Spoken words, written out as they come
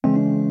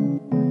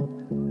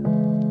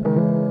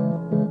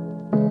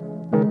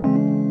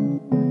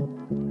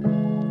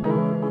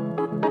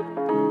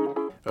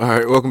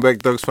right, welcome back to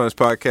Doug's Funnest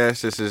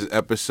Podcast. This is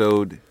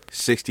episode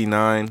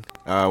 69.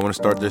 I want to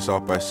start this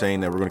off by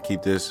saying that we're going to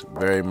keep this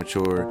very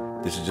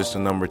mature. This is just a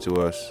number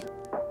to us.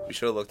 We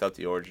should have looked up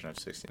the origin of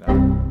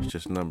 69. It's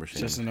just a number. It's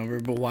just a number,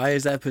 but why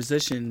is that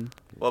position?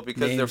 Well,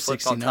 because they're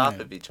flipped 69. on top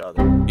of each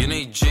other. You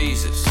need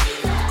Jesus.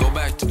 Go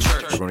back to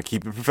church. We're going to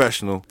keep it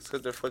professional. It's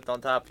because they're flipped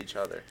on top of each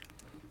other.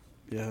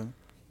 Yeah.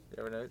 You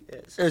ever know? Yeah,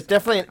 It was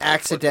definitely an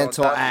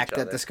accidental top of each act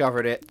that other.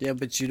 discovered it. Yeah,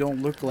 but you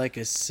don't look like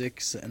a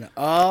 6 and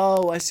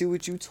oh, I see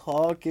what you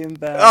talking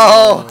about.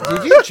 Oh,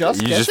 did you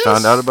just You get just this?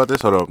 found out about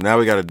this? Hold up. Now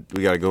we gotta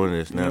go into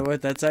this You know now.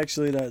 what? That's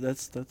actually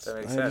that's That makes I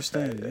sense,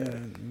 understand. yeah. Yeah,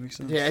 it makes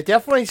sense. Yeah, it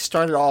definitely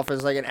started off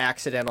as like an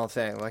accidental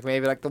thing. Like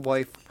maybe like the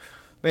wife,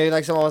 maybe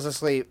like someone was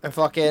asleep and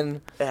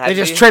fucking It had they to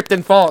just be. tripped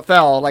and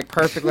fell like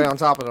perfectly on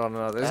top of one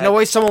another. There's no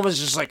way someone was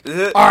just like,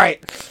 It all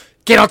right,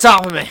 get on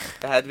top of me.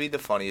 had to be the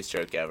funniest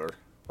joke ever.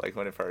 Like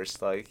when it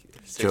first, like,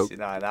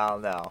 69, I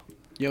don't know.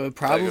 Yo, it I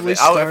probably feel like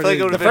started.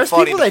 it would have The been first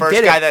funny. people The that first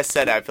did guy it- that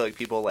said it, I feel like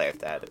people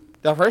laughed at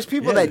it. The first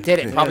people Yeah. that did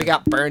it probably Yeah.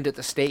 got burned at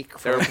the stake.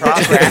 They were For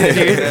probably,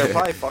 gratitude. they were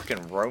probably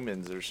fucking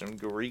Romans or some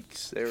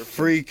Greeks. They were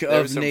Freak they were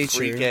of some nature.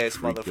 Freak-ass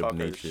Freak of motherfuckers.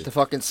 nature. The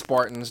fucking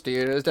Spartans,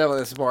 dude. It was definitely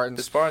the The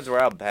Spartans. Spartans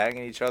were out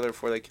banging each other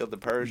before they killed the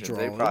Persians.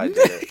 They Drawing. probably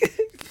did it.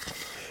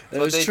 That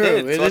what is they true.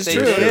 did. It It's is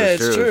what true. they did.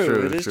 Yeah, it's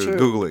true. It is true.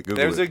 Google it.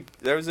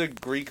 There was a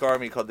Greek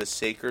army called the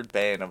Sacred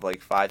Band of like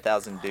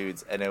 5,000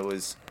 dudes, and it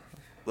was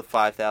the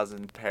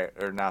 5,000 pair,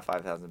 or not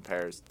 5,000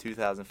 pairs,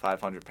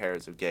 2,500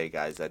 pairs of gay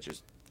guys that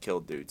just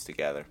killed dudes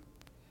together.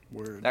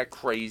 Word. Isn't that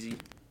crazy?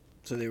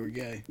 So they were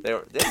gay. They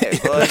were, yeah,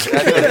 but that's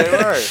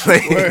what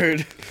they were.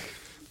 Word.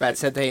 Bat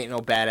said they ain't no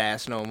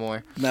badass no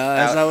more. No,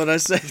 that's not what I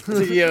said.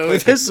 Yo,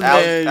 this Alex-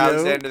 man, yo.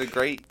 Alexander the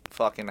Great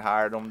fucking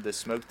hired them to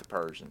smoke the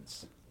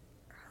Persians.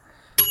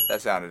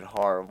 That sounded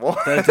horrible.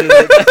 That did-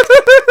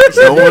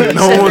 No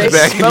Said one's they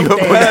backing you up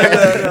smoked on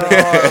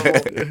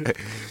that.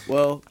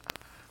 well,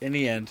 in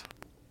the end,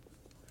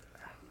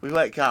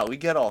 We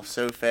get off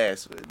so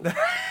fast.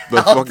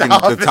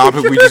 The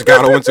topic we just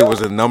got onto was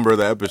the number of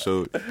the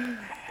episode.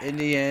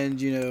 We had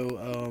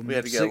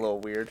to get a little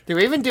weird. Did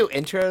we even do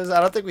intros? I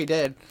don't think we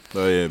did.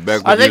 Oh yeah,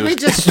 back I when think you we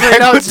was- just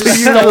straight up just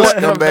stole it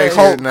from Scumbag Vegas.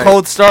 shit. Nice.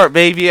 Cold start,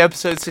 baby.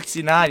 Episode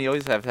 69. You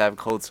always have to have a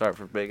cold start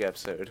for a big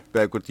episode.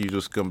 back with the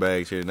usual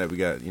scumbags here tonight. We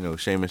got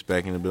Seamus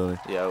back in the building.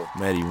 Yo.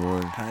 Maddie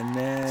one, I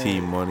know. T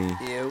Money.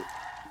 Ew.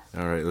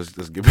 All right, let's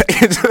get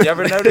back into it. You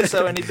ever notice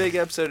though any big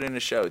episode in a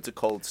show, it's a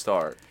cold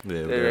start.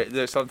 Yeah,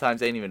 There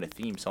sometimes ain't even a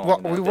theme song. Well,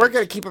 in that we were bitch.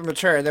 gonna keep it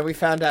mature, and then we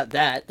found out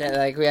that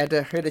like we had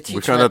to teach. we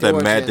found out that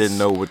Matt Matt didn't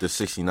know what the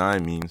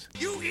 69 means.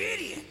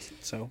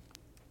 So,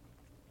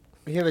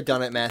 You haven't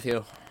done it,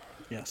 Matthew.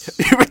 yes.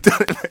 You ever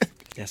done it?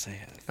 Yes, I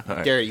have. All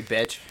right. Dare you,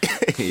 bitch.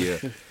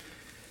 Yeah.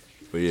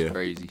 But yeah,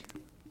 Crazy.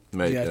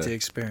 Matt, You have to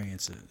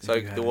experience it. So,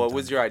 You haven't what done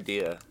was it. your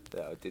idea?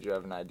 Did you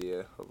have an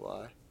idea of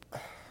why?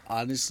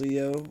 Honestly,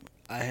 yo,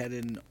 I had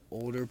an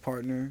older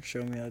partner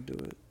show me how to do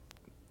it.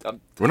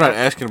 we're not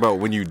asking about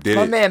when you did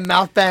My it. man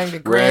mouth banged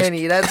a We're asking-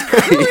 granny. That's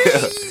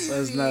crazy.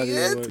 That's not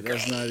even what,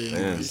 that's not even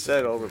Yeah. what You he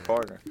said older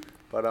partner,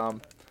 but Yeah,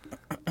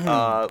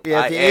 I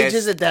the age asked-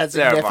 isn't that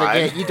Never significant.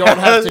 mind. You don't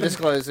have to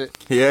disclose it.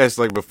 He asked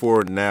like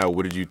before now,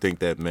 what did you think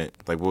that meant?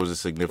 Like, what was the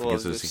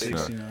significance What of was the the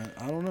 69? 69.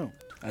 I don't know.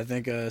 I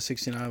think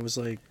 69 was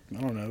like, I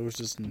don't know, it was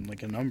just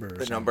like a number. Or The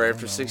something. number I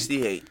after don't know.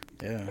 68.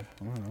 Yeah,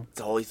 I don't know.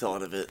 That's all he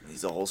thought of it.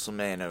 He's a wholesome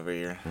man over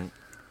here.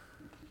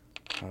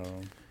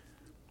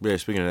 Yeah,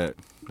 speaking of that,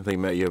 I think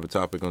Matt, you have a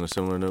topic on a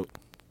similar note.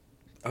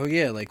 Oh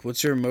yeah, like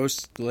what's your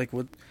most like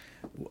what?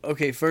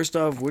 Okay, first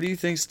off, what do you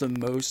think's the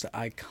most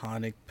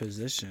iconic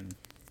position?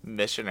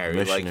 Missionary,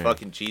 Missionary. like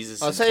fucking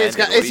Jesus. I'll say it's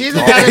intended. got- it's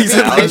What are you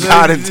either talking gotta be about? missionary-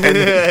 Not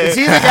intended. It's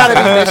either got to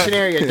be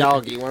missionary or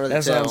doggy. One of the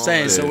That's two. what I'm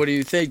saying. So Yeah. what do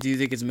you think? Do you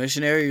think it's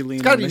missionary? You lean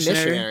It's got to on be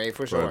missionary? missionary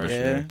for sure. Right,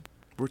 Yeah.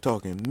 We're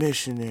talking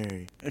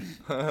missionary.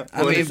 What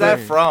mean, is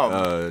that but-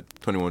 from?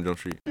 21 Jump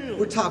Street.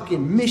 We're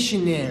talking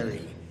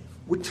missionary.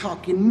 We're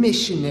talking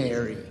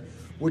missionary.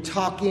 We're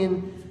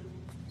talking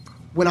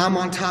when I'm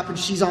on top and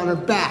she's on her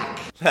back.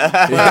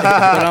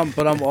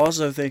 but I'm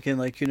also thinking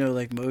like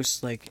like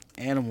most like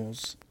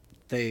animals,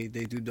 they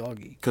do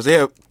doggy. Because they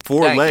have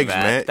four Thank you, legs,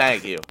 Matt. Matt.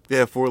 Thank you. They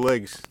have 4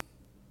 legs.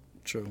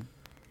 True.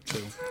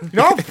 You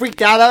know how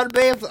freaked out I would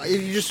be if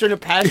you just sort of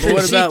passed But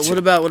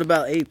what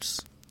about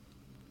apes?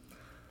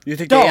 You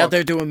think Dog. they out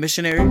there doing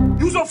missionary?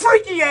 You's a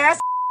freaky ass.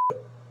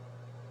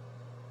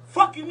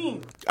 Fuck you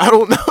mean? I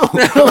don't know.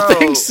 I don't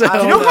think so.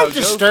 I You don't know how Go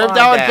disturbed find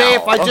I would be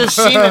out.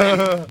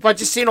 if I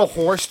just seen a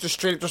horse just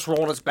straight up just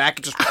roll on its back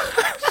and just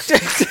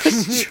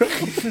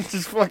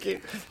just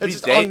fucking it's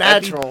just That'd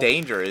unnatural. be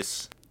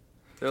dangerous.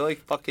 They're like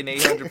fucking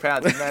 800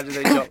 pounds. Imagine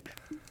they jump.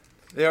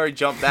 They already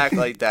jump back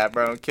like that,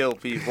 bro, and kill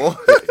people.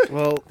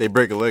 Well, They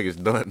break a leg, it's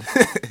done.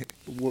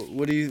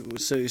 what do you?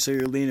 So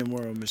you're leaning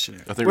more on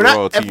missionary. I think We're we're all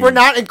not if team. we're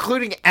not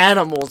including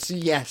animals,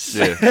 yes.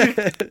 Yeah.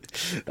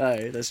 All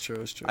right, that's true.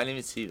 That's true. I didn't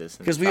even see this.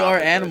 in Because the we are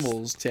topic list.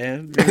 animals,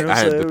 Tan. You know what I I'm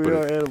had to saying? put We it.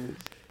 are animals.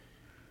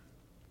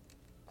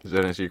 Does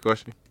that answer your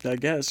question? I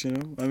guess, you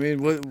know. I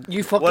mean, what?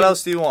 You fucking. What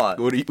else do you want?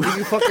 What do you?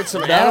 You fucking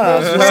some Nah,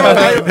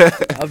 animals.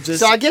 I'm just.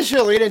 So I guess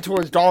you're leaning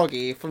towards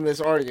doggy from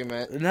this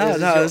argument. No,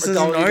 this isn't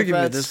an doggy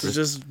argument. defense? This is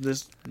just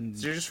this.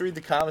 Did you just read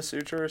the Kama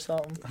Sutra or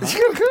something?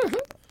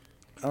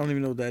 I don't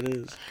even know what that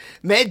is.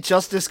 Man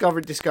just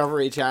discovered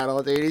Discovery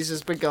Channel, dude. He's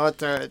just been going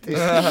through it. Dude.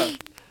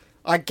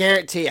 I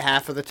guarantee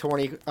half of the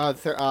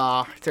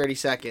 30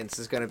 seconds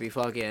is going to be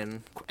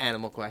fucking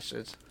animal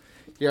questions.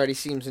 He already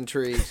seems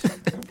intrigued.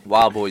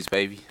 Wild Boys,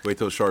 baby. Wait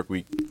till Shark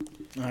Week.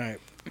 All right.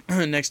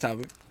 Next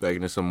topic. Back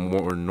into some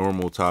more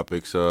normal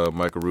topics.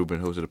 Michael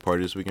Rubin hosted a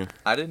party this weekend.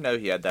 I didn't know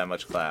he had that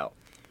much clout.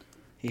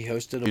 He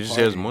hosted a He just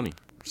party. has money.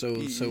 So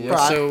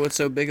Yeah. what's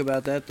so big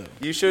about that though?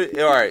 You should.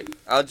 All right,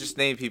 I'll just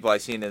name people I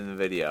seen in the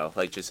video,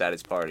 like just at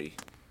his party: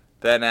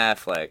 Ben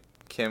Affleck,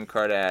 Kim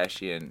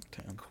Kardashian,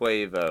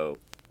 Quavo,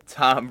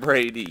 Tom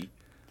Brady,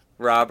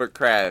 Robert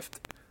Kraft,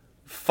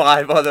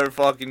 5 other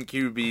fucking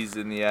QBs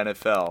in the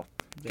NFL.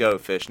 Go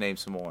Fish, name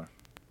some more.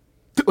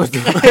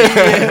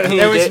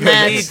 There was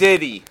Max. P.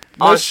 Diddy,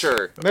 Most-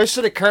 Usher. Most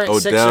of the current Odell.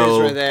 Sixers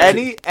were there.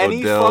 Any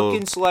Odell,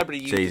 fucking celebrity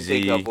you Jay-Z,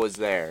 can think of was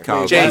there.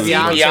 Kyle Jay-Z,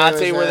 Kuzma.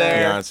 Beyonce were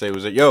there. Beyonce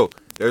was it? Yo,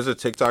 there's a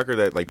TikToker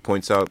that like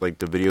points out like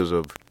the videos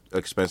of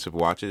expensive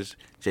watches.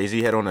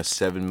 Jay-Z had on a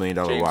 $7 million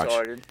James watch.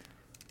 Harden.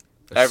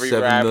 A Every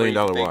 $7 rapper million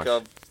you think watch.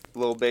 of,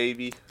 Lil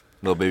Baby.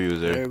 Lil Baby was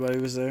there. Everybody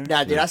was there.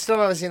 Nah, dude, I still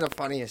haven't seen the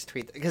funniest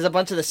tweet because a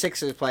bunch of the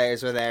Sixers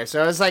players were there.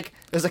 So it was like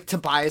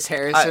Tobias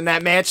Harris in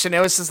that mansion.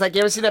 It was just like, you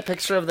ever see that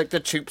picture of like the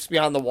troops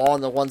beyond the wall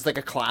and the one's like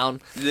a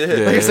clown? Yeah.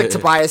 Like it's like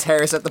Tobias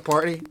Harris at the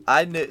party.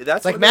 I knew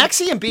that's Like one of them-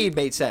 Maxie and Bede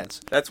made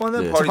sense. That's one of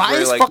them Yeah. parties where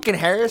Tobias like fucking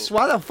Harris,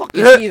 why the fuck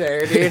is he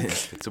there, dude?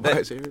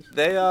 Tobias Harris.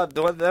 they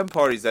them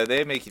parties though,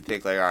 they make you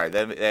think like, all right,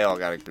 they all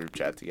got a group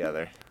chat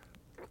together.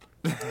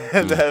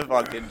 That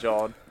fucking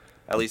John.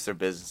 At least they're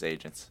business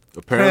agents.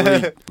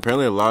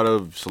 Apparently, a lot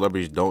of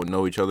celebrities don't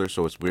know each other,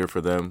 so it's weird for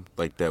them.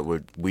 Like that,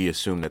 we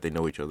assume that they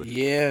know each other.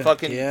 Yeah.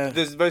 Fucking yeah.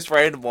 this most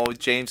random one with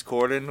James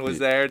Corden was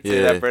there too,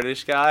 Yeah. that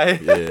British guy.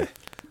 Yeah.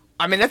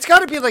 I mean, that's got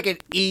to be like an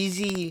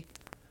easy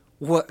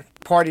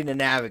party to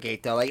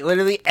navigate, though. Like,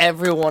 literally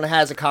everyone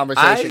has a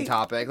conversation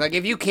topic. Like,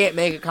 if you can't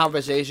make a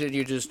conversation,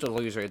 you're just a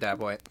loser at that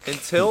point.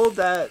 Until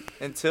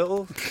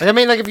Like, I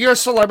mean, like, if you're a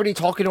celebrity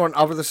talking to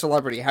another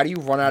celebrity, how do you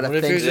run out of What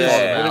if, you're things to just,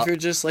 talk Yeah. what about? if you're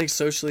just like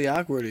socially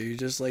awkward? Or you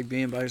just like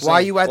being by yourself? Why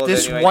are you at Well,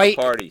 this then you ain't white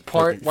party.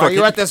 part? Why are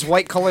you at this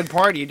white colored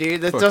party,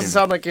 dude? That Fucking- doesn't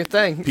sound like your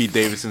thing. Pete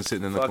Davidson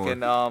sitting in the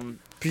fucking corner.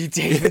 Pete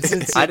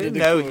Davidson? I sitting in didn't the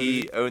know corner.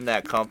 he owned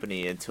that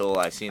company until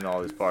I seen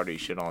all his party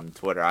shit on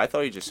Twitter. I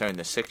thought he just owned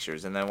the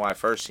Sixers, and then when I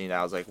first seen it,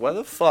 I was like, "What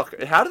the fuck?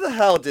 How the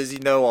hell does he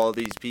know all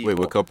these people?" Wait,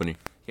 what company?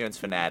 He owns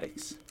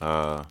Fanatics.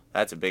 Uh,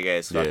 That's a big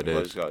ass Yeah, fucking it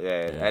is. logo. Yeah,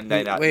 Yeah. and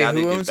then Wait, now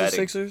they who do owns the betting.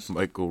 Sixers?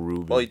 Michael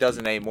Rubin. Well, he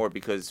doesn't anymore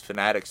because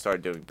Fanatics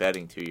started doing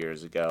betting 2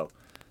 years ago,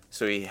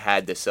 so he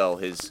had to sell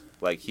his.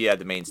 Like he had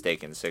the main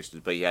stake in the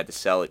Sixers, but he had to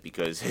sell it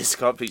because his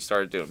company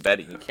started doing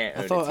betting. You can't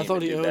own I thought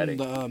and he do owned betting.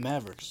 the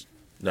Mavericks.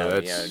 No,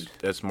 No, he that's owned-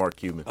 that's Mark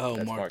Cuban. Oh,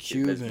 That's Mark that's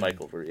Cuban.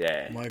 Michael,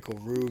 yeah. Michael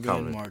Rubin,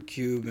 Common. Mark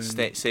Cuban.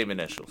 Same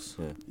initials.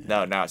 Yeah.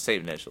 No, not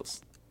same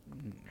initials.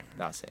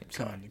 Not same.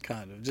 Sorry.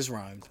 Kind of, just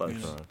rhymed. Close. you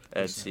know.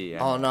 NC.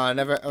 Oh no, I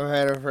never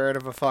heard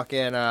of a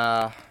fucking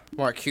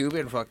Mark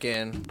Cuban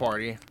fucking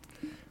party.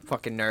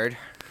 Fucking nerd.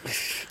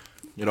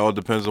 It all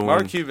depends on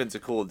Mark when. Cuban's a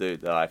cool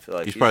dude, though. I feel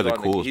like He's probably the one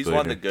of coolest He's one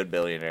of the billionaire. good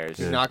billionaires.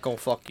 He's not gonna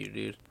fuck you,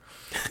 dude.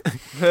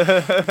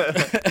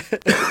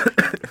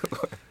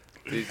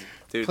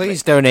 Dude,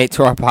 Please donate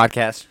to our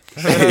podcast.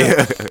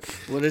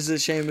 What is it,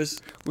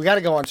 Seamus? We got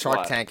to go on Shark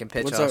What? Tank and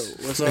pitch What's us.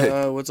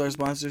 what's our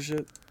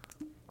sponsorship?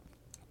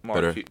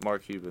 Better.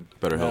 Mark Cuban.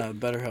 Better help.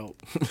 Better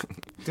help.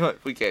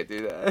 We can't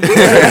do that.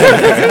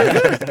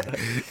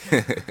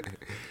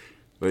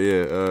 But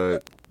yeah,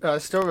 I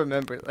still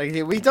remember, like,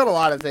 we've done a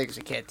lot of things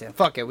we can't do.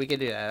 Fuck it, we can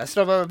do that. I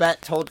still remember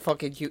Matt told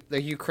fucking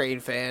the Ukraine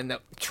fan that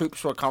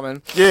troops were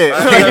coming.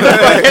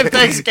 yeah.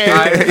 Thanksgiving.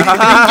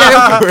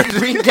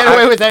 We can get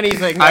away with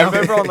anything now. I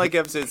remember on like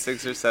episode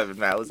 6 or 7,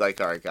 Matt was like,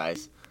 "All right,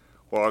 guys,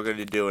 we're all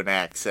gonna do an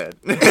accent."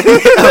 Oh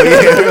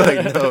yeah.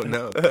 You're like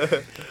no.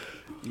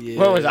 Yeah.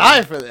 Where was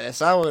I for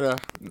this? I would have.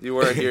 You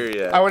weren't here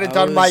yet. I would have I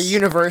done my was-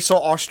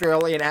 universal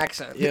Australian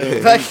accent. Yeah.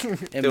 Like,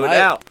 In Do it my,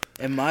 now.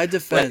 In my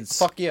defense,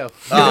 fuck you.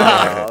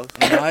 Oh.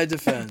 in my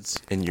defense,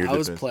 In your I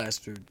was defense.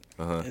 plastered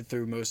Uh-huh.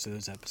 through most of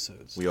those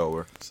episodes. We all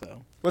were.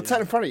 So What's that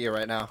in front of you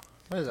right now?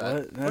 What is that?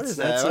 what? What is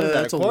That's that? What is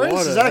that? that's A a Coors?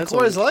 water. Is that a That's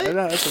Coors Light?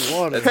 No, that's a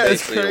water. That's That's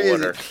basically crazy.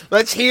 water.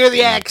 Let's hear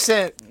the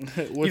accent.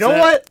 What's You know that?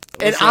 what?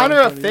 In What's that honor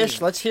in of front you?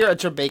 fish, let's hear a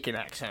Jamaican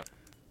accent.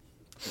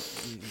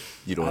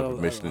 You don't I have don't-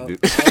 permission to do.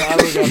 I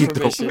don't You got don't.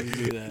 permission to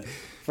do that.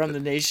 From the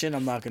nation,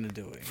 I'm not gonna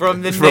do it.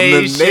 From the From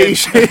the nation.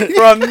 nation.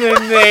 From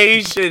the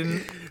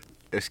nation.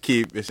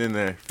 It's in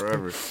there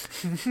forever.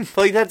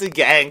 Like that's a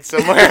gang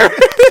somewhere.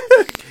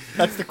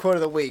 That's the quote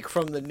of the week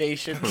from the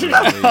nation.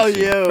 Oh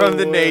yeah. From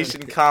the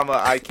nation,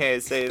 comma, I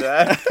can't say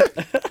that.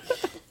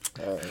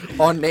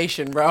 On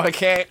nation, bro. I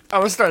can't. I'm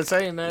gonna start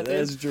saying that. Dude.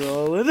 That's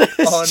drolling.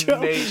 That's On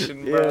drolling.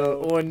 nation,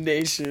 bro. Yeah, on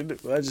nation.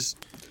 I just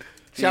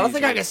See, I don't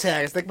think I can say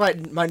that. I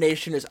think my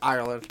nation is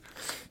Ireland.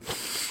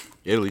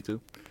 Italy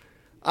too.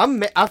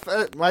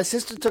 My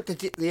sister took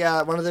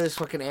the one of those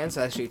fucking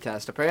ancestry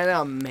tests. Apparently,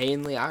 I'm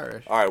mainly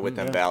Irish. All right, with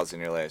them Yeah. vowels in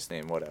your last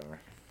name, whatever.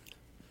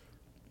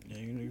 Yeah,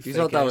 you You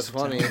thought that was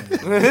funny.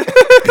 Italian.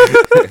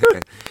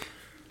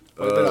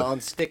 We're gonna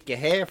unstick your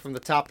hair from the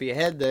top of your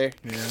head there.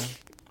 Yeah.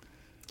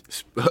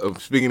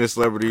 Speaking of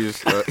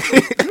celebrities,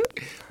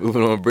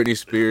 moving on. Britney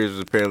Spears was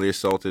apparently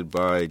assaulted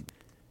by.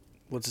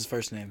 What's his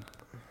first name?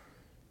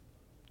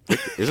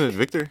 Isn't it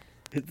Victor?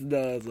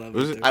 No, it's not.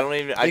 What is it? Victor. I don't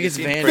even. I think just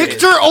it's seen Van Britney.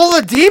 Victor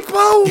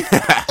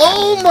Oladipo?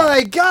 Oh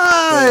my But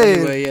god!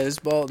 anyway, yeah, this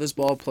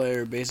ball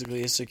player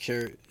basically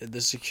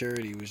the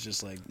security was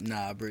just like,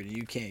 nah, Brittany,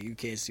 you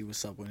can't see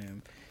what's up with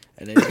him,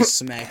 and then just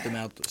smacked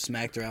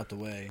her out the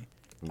way.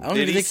 I don't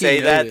Did even he think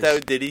say that noticed. though?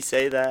 Did he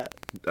say that?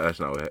 That's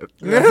not what happened.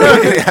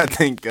 I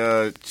think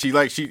she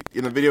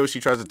in the video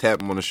she tries to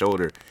tap him on the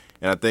shoulder,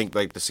 and I think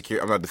like the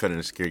security. I'm not defending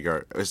the security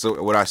guard.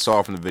 So what I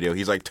saw from the video,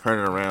 he's like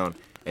turning around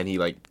and he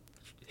like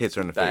hits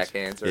her in the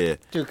Backhands face. her. Yeah,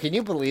 Dude, can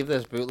you believe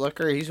this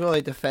bootlicker? He's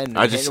really defending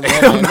I just hitting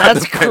I'm women. not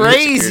That's defending the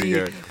security crazy.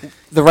 guard.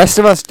 The rest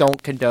of us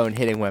don't condone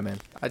hitting women.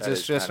 That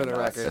Just is for the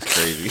kinda nuts. record. That's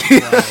crazy.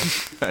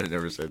 I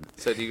never said that.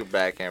 Said you could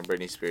backhand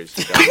Britney Spears.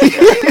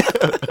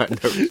 I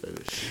never said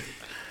it.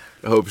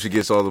 I hope she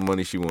gets all the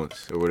money she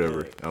wants or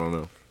whatever. I don't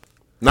know.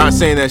 Not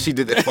saying that she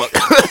did that. Fuck.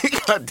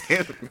 God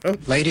damn it, bro.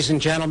 Ladies and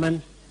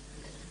gentlemen,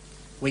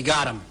 we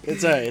got him.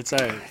 It's alright. It's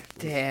alright.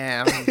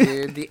 Damn,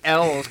 dude. The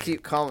L's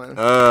keep coming.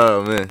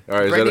 Oh man. All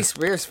right. Is Britney that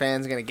Spears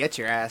fans gonna get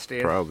your ass,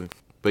 dude. probably?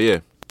 But yeah.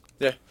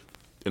 Yeah.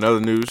 In other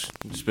news,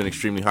 it's been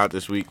extremely hot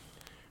this week.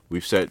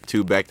 We've set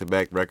 2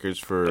 back-to-back records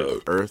for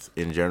Earth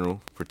in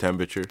general for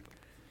temperature.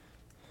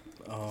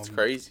 It's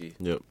crazy.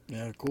 Yep.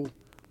 Yeah, cool.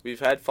 We've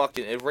had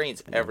it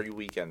rains every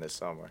weekend this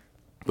summer.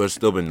 But it's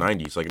still been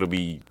 90s. Like it'll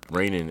be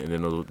raining and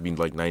then it'll be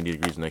like 90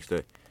 degrees the next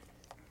day.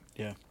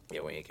 Yeah,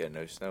 we ain't getting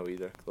no snow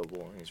either. Global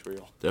warming is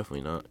real.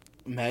 Definitely not.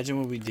 Imagine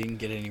when we didn't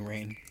get any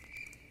rain.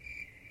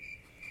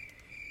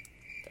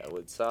 That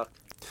would suck.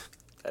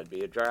 That'd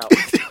be a drought.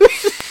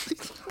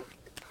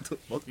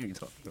 What are you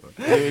talking about?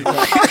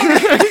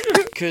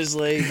 Cause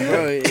like,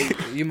 bro,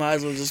 you might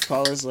as well just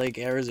call us like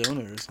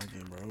Arizona or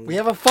something, bro. We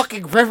have a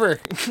fucking river.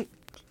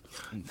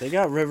 They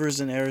got rivers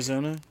in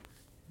Arizona.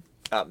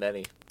 Not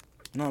many.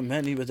 Not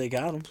many, but they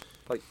got them.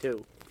 Like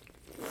 2.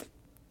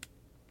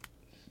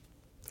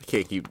 I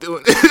can't keep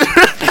doing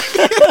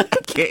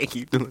it. Can't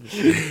keep doing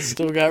it.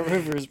 Still got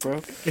rivers, bro.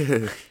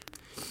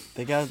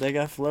 They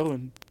got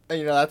flowing. And,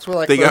 you know, that's where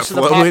like They got most of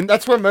the flowing?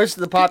 that's where most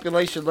of the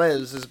population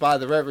lives, is by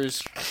the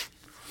rivers.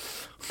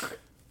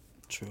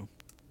 True.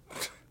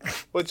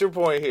 What's your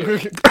point here?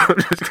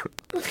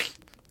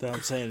 That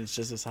I'm saying it's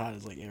just as hot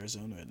as like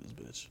Arizona in this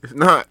bitch. It's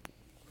not.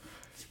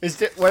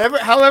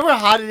 However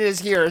hot it is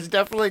here, it's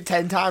definitely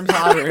 10 times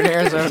hotter in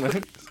Arizona.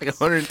 It's like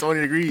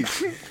 120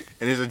 degrees.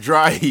 And it's a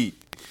dry heat.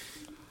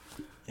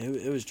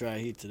 It was dry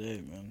heat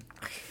today, man.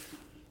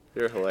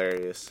 You're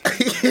hilarious.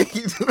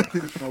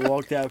 I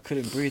walked out,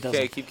 couldn't breathe. I was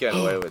Can't like, keep getting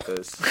away with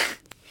this.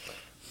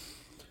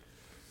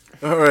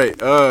 All right.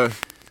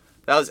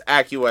 That was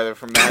AccuWeather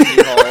from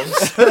Matthew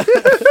Holmes.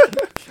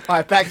 All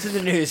right, back to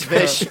the news,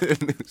 fish.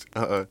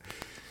 I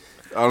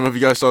don't know if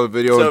you guys saw the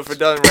video. So if it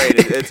doesn't rain,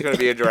 it's going to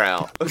be a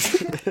drought.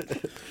 it's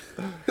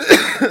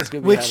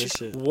gonna be hot as Which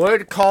shit.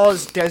 would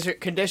cause desert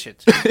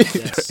conditions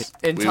Yes,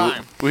 in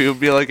time. We would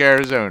be like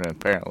Arizona,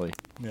 apparently.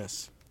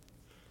 yes.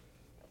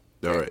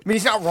 All right. I mean,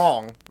 he's not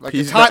wrong. Like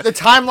He's the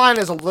timeline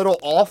is a little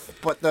off,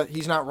 but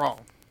he's not wrong.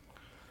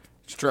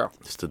 It's true.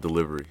 It's the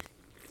delivery.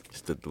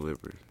 It's the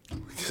delivery.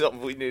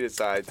 Something we need a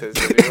scientist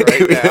to do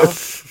right now.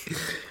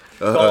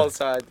 Call a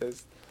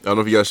scientist. I don't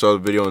know if you guys saw the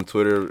video on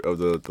Twitter of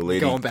the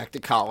lady Going back to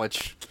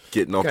college.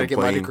 getting off Gotta the get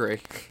my plane degree.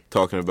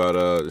 talking about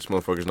this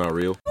motherfucker's not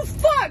real.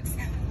 Fucks,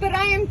 but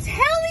I am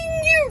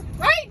telling you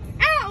right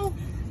now,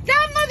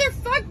 that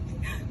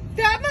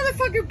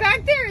motherfucker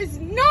back there is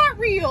not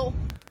real.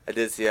 I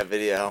did see that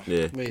video.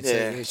 Yeah. Wait,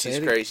 Yeah, say she's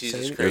it. crazy. Say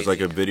She's just it. There's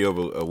crazy. like a video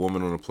of a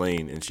woman on a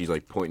plane and she's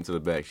like pointing to the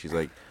back. She's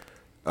like,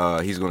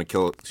 she's gonna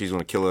kill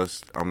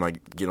us. I'm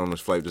like getting on this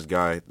flight with this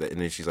guy, and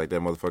then she's like,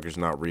 that motherfucker's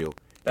not real.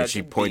 And That she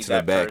could be points in the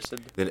that back. person.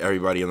 Then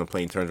everybody on the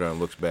plane turns around and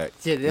looks back.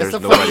 Yeah, that's There's the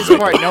nobody funniest back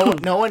part. there.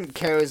 No one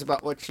cares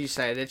about what she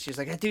said. And she's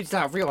like, that dude's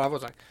not real. I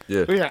was like,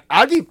 Yeah. yeah,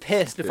 I'd be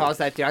pissed if I was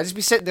that dude. I'd just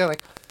be sitting there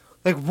like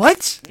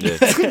what? Yeah.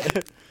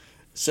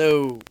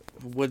 So,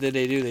 what did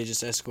they do? They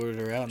just escorted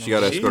her out. She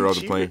got escorted off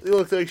the plane. It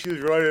looked like she was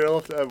running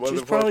off that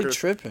She's probably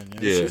tripping. You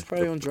know? Yeah. She was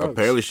probably on drugs.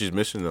 Apparently she's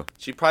missing though.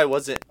 She probably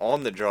wasn't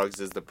on the drugs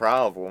is the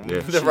problem. Yeah.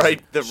 the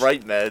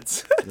right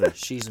meds.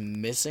 She's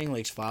missing,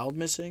 like filed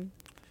missing.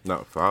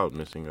 Not filed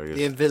missing, I guess.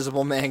 The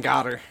Invisible Man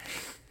got her.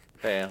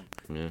 Damn.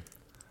 Yeah.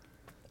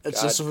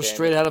 It's God just damn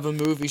straight it. out of a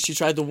movie. She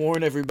tried to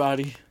warn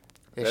everybody.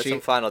 Yeah, That's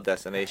some Final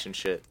Destination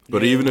shit.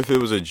 But Yeah. even if it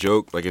was a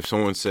joke, like if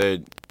someone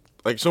said,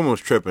 like someone was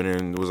tripping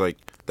and was like,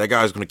 that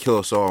guy's gonna kill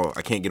us all,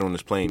 I can't get on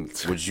this plane,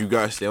 would you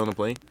guys stay on the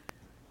plane?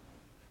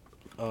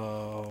 I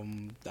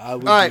would. All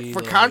right, be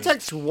for like-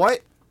 context,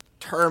 what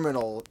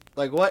terminal,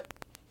 like what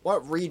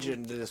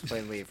region did this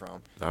plane leave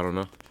from? I don't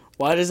know.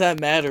 Why does that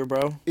matter,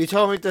 bro? You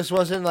told me this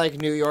wasn't like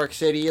New York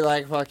City,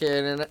 like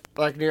fucking,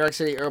 like New York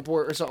City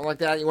airport or something like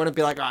that. You wouldn't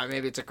be like, oh,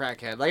 maybe it's a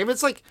crackhead. Like if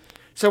it's like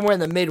somewhere in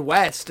the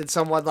Midwest and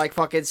someone like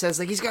fucking says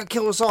like he's gonna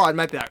kill us all, I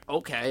might be like,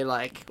 okay,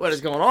 like what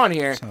is going on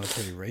here? Sounds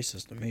pretty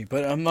racist to me.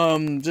 But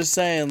I'm just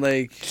saying,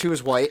 like, She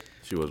was white.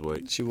 She was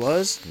white. she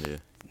was. Yeah.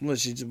 What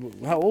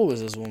how old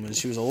was this woman?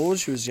 She was old.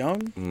 She was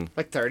young.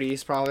 Like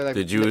 30s, probably. Like,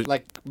 Did you-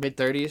 like mid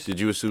 30s? Did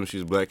you assume she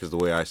was black? Because the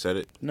way I said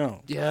it.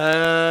 No, Yeah,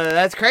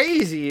 that's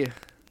crazy.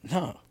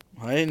 no.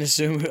 I didn't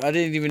assume. I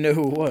didn't even know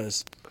who it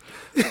was.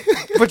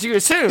 But you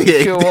assumed Yeah.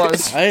 she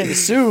was. I didn't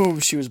assume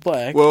she was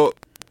black. Well,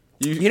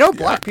 You know,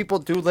 black people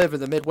do live in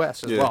the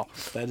Midwest as Yeah. well.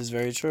 That is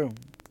very true.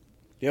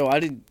 Yo, I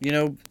didn't. You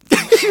know,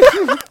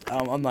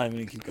 I'm not even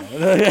gonna keep going.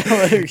 I'm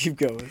not gonna keep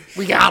going.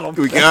 We got them.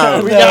 We got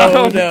him. We got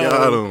No, him. no.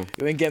 Got him.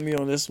 You ain't get me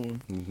on this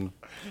one.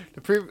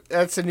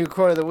 That's the new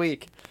quote of the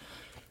week.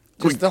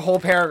 Just the whole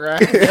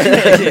paragraph.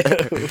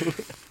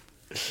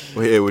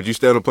 Wait, would you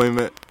stay on the plane,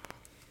 Matt?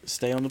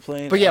 Stay on the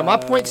plane. But yeah, my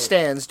point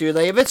stands, dude.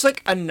 Like, if it's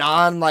like a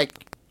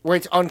where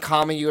it's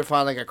uncommon, you would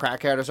find like a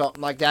crackhead or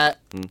something like that.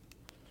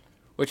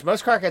 Which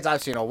most crackheads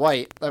I've seen are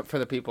white, for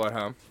the people at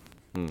home.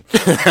 Now, I'm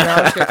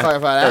just gonna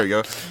clarify that. There we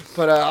go.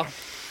 But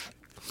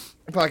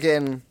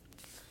fucking,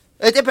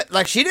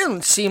 like she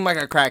didn't seem like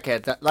a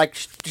crackhead. Like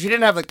she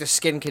didn't have like the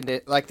skin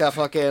condition, like the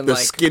fucking The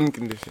like skin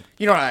condition.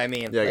 you know what I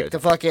mean? Yeah, I like got the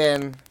you.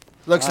 fucking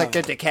looks like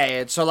they're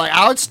decayed. So like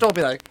I would still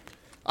be like,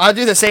 I'll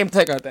do the same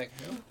thing. I think.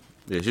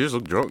 Yeah, she just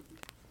looked drunk.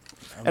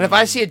 And if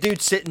I see a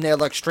dude sitting there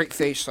like straight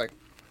face, like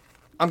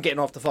I'm getting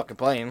off the fucking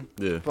plane.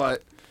 Yeah.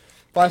 But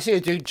if I see a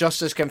dude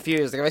just as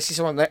confused, like if I see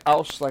someone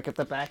else like at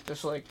the back,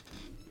 just like,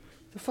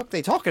 the fuck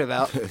they talking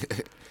about?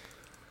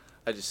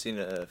 I just seen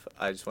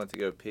I just went to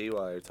go pee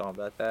while you were talking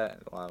about that.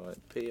 And while I went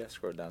to pee, I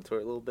scrolled down to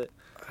it a little bit.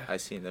 I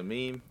seen a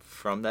meme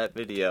from that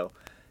video,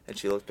 and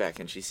she looked back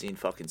and she seen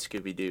fucking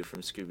Scooby Doo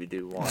from Scooby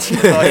Doo 1.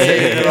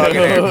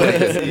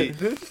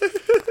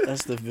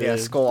 That's the vid. Yeah,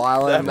 Skull That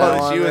Island.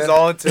 mother, she was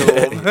on to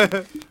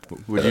him.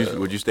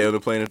 Would you stay on the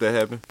plane if that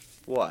happened?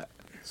 What?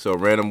 So a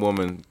random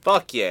woman.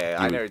 Fuck yeah!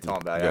 I You- know what you're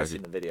talking about. I Gotcha.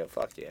 seen the video.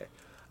 Fuck yeah!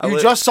 You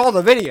just saw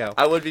the video.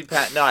 I would be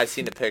no, I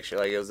seen the picture.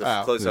 Like it was a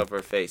Oh. close up of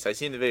her face. I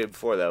seen the video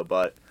before though,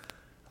 but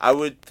I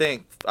would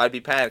think I'd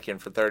be panicking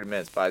for 30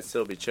 minutes, but I'd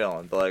still be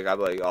chilling. But like I'd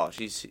be like, oh,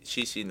 she's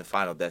seen the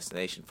Final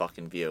Destination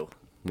fucking view,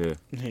 Yeah.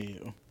 Hey,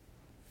 yo.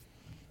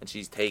 and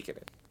she's taking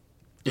it.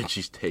 And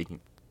she's taking.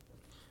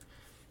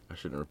 I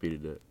shouldn't have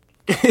repeated that.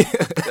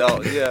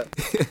 Oh yeah.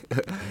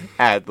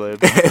 Ad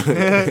lib.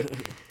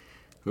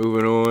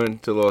 Moving on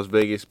to Las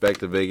Vegas, back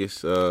to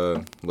Vegas.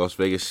 Las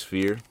Vegas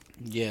Sphere.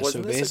 Yeah,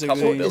 Wasn't so this a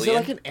couple basically, Is it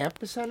billion? like an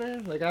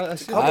ampeicenter? Like I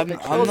see. I'm- the It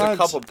picture. was not- a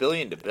couple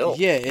billion to build.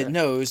 yeah, it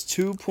was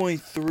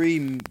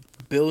 $2.3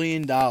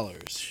 billion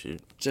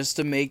Shit. just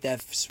to make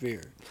that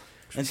sphere.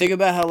 And think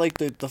about how like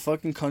the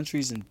fucking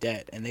country's in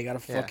debt, and they got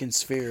a Yeah. fucking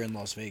sphere in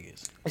Las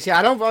Vegas. See,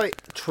 I don't really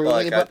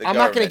truly, Like, but the I'm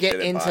not gonna government get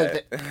didn't into buy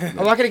it.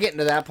 I'm not gonna get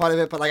into that part of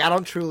it. But like, I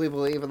don't truly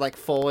believe in like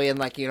fully in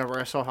like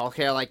universal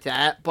healthcare like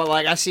that. But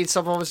like, I seen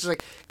someone was just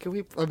like, "Can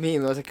we?" I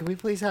mean, I was like, "Can we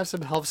please have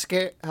some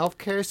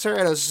healthcare, sir?"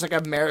 And it was just like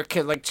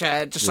American, like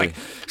Chad, just like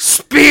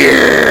spear.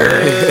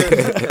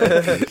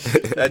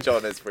 That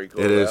John is pretty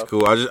cool. It is though.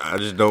 cool. I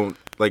just don't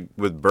like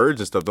with birds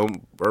and stuff.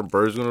 Aren't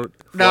birds gonna? No,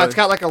 fly? it's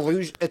got like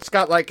illusion. It's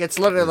got like it's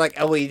literally like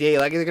LED.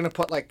 Like they're gonna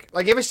put like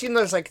you ever seen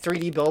those like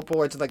 3D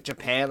billboards in like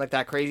Japan, like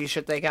that crazy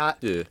shit they got?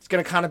 Yeah. It's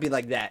gonna kind of be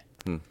like that.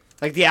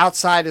 Like the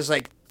outside is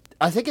like,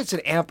 I think it's an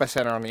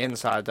ampeicenter on the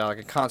inside though, like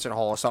a concert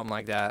hall or something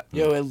like that.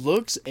 Yo, it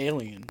looks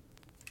alien.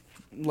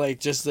 Like,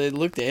 just it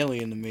looked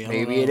alien to me. I don't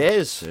Maybe know. it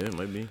is. Yeah, it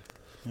might be.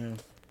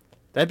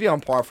 That'd be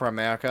on par for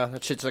America.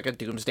 That shit's like a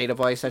doomsday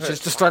device. That shit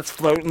just starts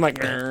floating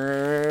like.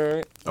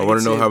 I want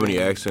to know how many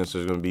man. accidents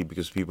there's gonna be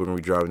because people are gonna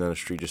be driving down the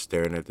street just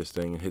staring at this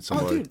thing and hit Oh,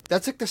 somebody. dude,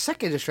 that's like the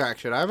second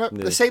distraction. I remember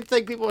Yeah. the same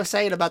thing people were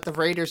saying about the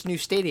Raiders' new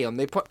stadium.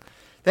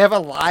 They have a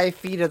live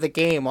feed of the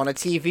game on a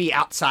TV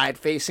outside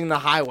facing the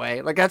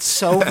highway. Like that's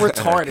so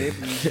retarded.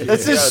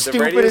 That's the Yeah, the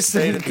Radio stupidest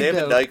thing. Stadium, they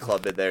have a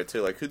nightclub in there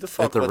too. Like who the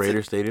fuck the wants Raider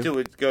to Stadium? do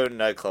it? Go to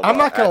nightclub. I'm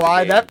not gonna at the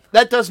lie. game?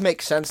 That does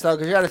make sense though,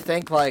 because you got to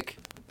think like,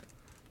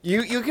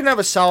 you can have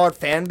a solid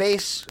fan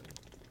base,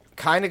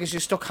 kind of, because you're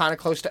still kind of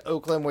close to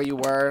Oakland where you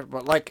were,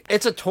 but like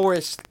it's a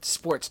tourist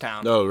sports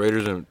town. No,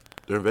 Raiders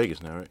they're in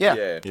Vegas now, right? Yeah.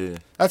 Yeah. Yeah.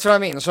 That's what I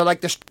mean. So like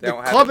the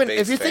don't have club, a if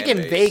base you're fan thinking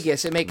base.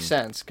 Vegas, it makes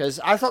sense because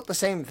I thought the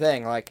same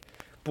thing. Like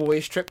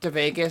boys trip to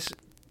Vegas,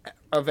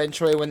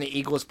 eventually when the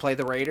Eagles play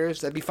the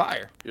Raiders, that'd be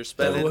fire. You're That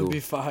spending. would be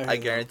fire. I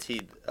though.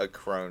 guaranteed a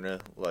Corona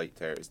like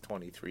there is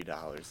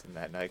 $23 in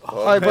that nightclub.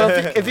 All right,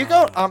 but if you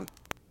go,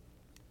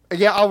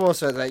 yeah, I will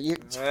say that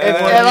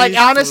and, like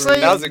honestly,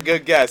 that was a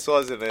good guess,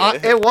 wasn't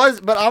it? it was,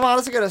 but I'm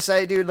honestly gonna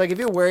say, dude, like if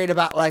you're worried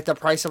about like the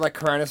price of like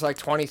Corona's like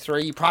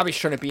 23, you probably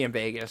shouldn't be in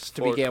Vegas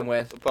to begin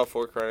with. About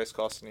 4 credits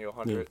costing you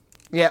 100.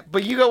 Yeah,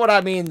 but you get what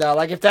I mean though.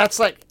 Like if that's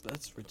like,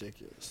 That's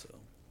ridiculous. Though.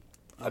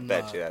 I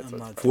bet you that's I'm what-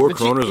 not. Four but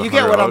Coronas. you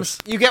get what I'm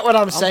 $100. you get what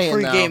I'm I'm saying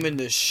though. pre-gaming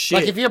the shit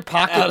Like if you're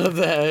pocket out of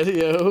that,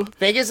 yo.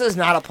 Vegas is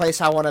not a place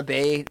I want to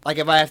be. Like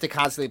if I have to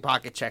constantly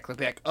pocket check,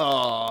 like,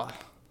 oh,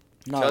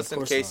 No, just of in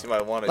course case not. you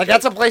might want to. Like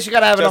that's a place you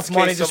gotta have Just enough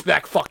money in to case just be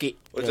like, fuck it.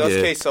 Well, just in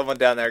Yeah. case someone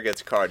down there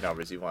gets card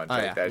numbers, you want to Oh,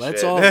 take yeah. that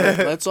Let's shit. all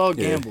let's all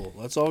Yeah. gamble.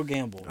 Let's all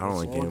gamble. I don't Let's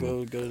like all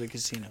gamble. go to the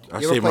casino. I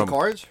You ever save play my-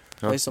 cards?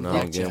 Huh? Play some No, I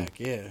don't gamble. blackjack.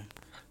 Yeah.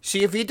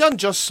 See, if you'd done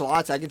just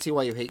slots, I can see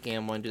why you hate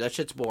gambling, dude. That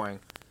shit's boring.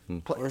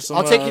 Or some,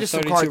 I'll take you to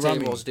some 32 card rummy.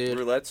 tables, dude.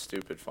 Roulette's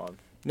stupid fun.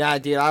 Nah,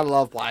 dude, I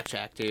love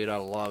blackjack, dude. I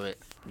love it.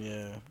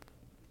 Yeah.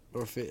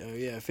 Or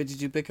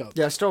 52 pickup.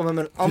 Yeah, I still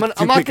remember. I'm You not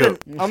gonna. pick up.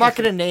 I'm not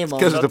gonna name them.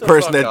 Because Shut the the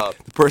person fuck that up.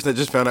 the person that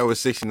just found out was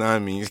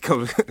 69 means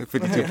comes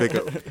 52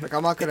 pickup. Like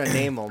I'm not gonna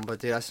name them, but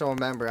dude, I still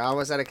remember. I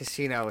was at a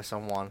casino with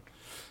someone,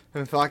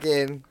 and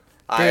fucking.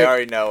 I Dude.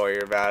 already know where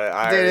you're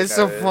about it. Dude, it's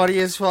the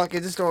funniest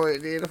fucking story,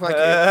 dude. Fucking,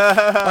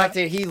 like,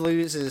 dude, he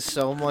loses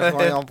so much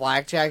money on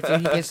blackjack,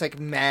 dude. He gets like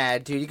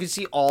mad, dude. You can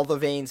see all the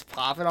veins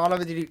popping on him,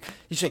 and dude,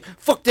 he's like,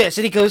 "Fuck this!"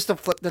 And he goes to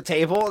flip the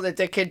table, and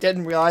the kid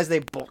didn't realize they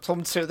bolted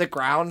him to the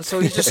ground,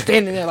 so he's just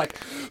standing there like.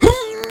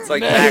 It's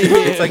like Mac.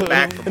 It's like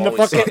Mac from And the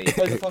Always fucking,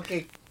 Sunny. the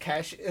fucking I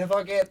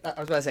was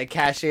about to say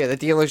cashier. The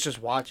dealer's just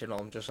watching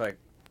him, just like.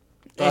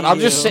 And I'm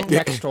just sitting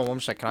next to him. I'm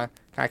just like, can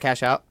I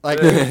cash out? Like,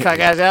 can I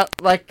cash out?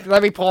 Like,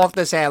 let me pull off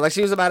this hand. Like,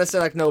 she was about to say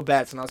like no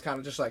bets, and I was kind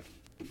of just like,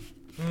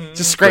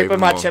 just scraping Scraping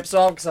my them off. chips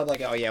off because I'm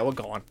like, oh yeah, we're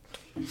going.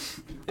 I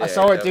Yeah,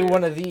 saw her do yeah.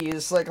 one of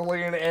these, like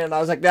leaning in. I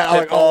was like, that. I'm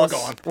like, oh, we're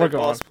going, we're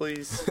going, Balls,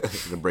 please.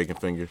 The breaking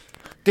fingers.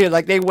 dude.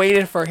 Like, they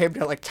waited for him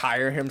to like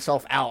tire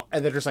himself out,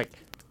 and they're just like,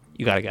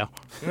 you gotta go.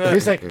 he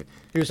was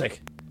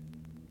like,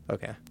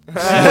 okay.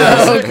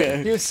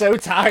 Okay. He was so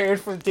tired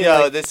from dude,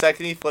 Yo, like, the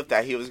second he flipped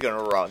that, he was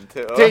gonna run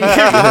too. dude,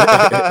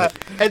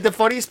 and the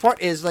funniest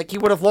part is like he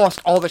would have lost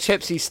all the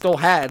chips he still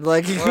had.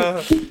 Like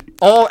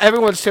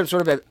everyone's chips would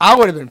have been. I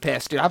would have been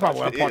pissed, dude. I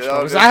probably would have punched him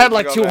because I had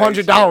like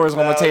 $200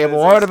 on the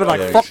table. I would have been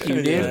like, "Fuck you,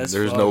 Yeah, dude." that's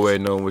There's fucked. no way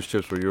knowing which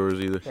chips were yours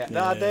either.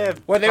 Nah, they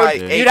have Well, they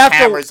probably would- 8 you'd have to-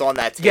 cameras on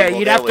that yeah, table.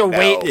 you'd they have to would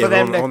wait know. for Yeah,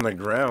 them on, to- on the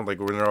ground, like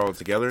when they're all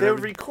together. They and would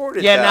everything. record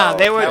it. Yeah, though, no,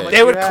 they how would much they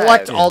you would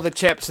collect had. all the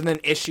chips and then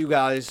issue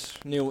guys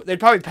new. They'd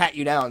probably pat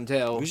you down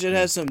too. We should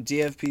have some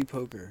DFP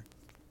poker.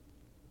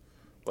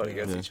 What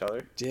against Yeah. each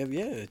other?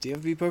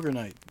 DFP poker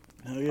night.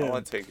 Hell I yeah.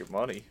 want to take your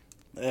money.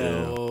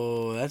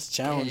 Oh, that's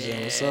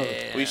challenging. What's up?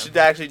 We should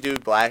actually do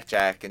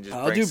blackjack and just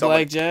I'll bring do someone.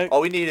 blackjack.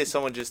 All we need is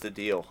someone just to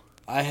deal.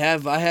 I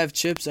have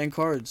chips and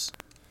cards.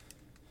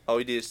 All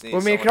we just need.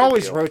 Well, I mean, you someone can to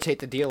always deal. rotate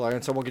the dealer,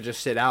 and someone could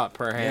just sit out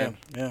per Yeah, hand.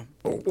 yeah,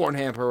 One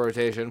hand per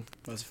rotation.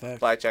 that's a fact.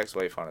 Blackjack's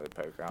way funner than poker.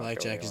 I don't care what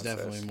Blackjack is anyone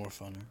definitely says. more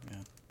funner. Yeah.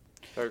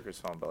 Poker's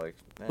fun, but like.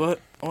 eh. But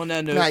on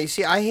that note, Nah, you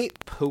see, I hate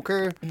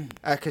poker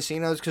at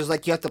casinos because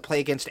like you have to play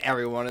against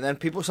everyone, and then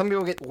some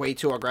people get way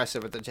too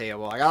aggressive at the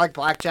table. Like I like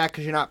blackjack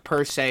because you're not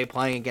per se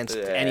playing against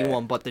Yeah.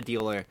 anyone but the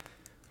dealer.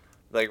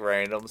 Like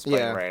randoms, playing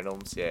Yeah.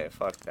 randoms. Yeah,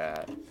 fuck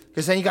that.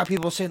 Because then you got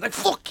people saying like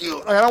 "fuck you."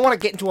 Like, I don't want to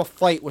get into a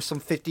fight with some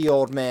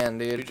 50-year-old man,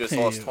 You dude. just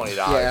Hey, lost $20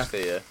 yeah. to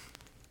you.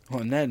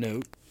 on that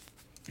note,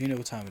 you know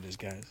what time it is,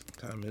 guys.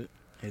 Time it.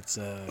 It's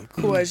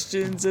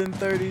questions in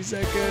 30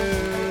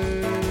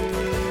 seconds.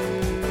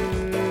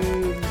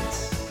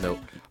 Nope.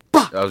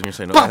 I was gonna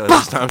say no.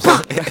 This time.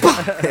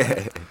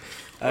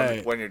 All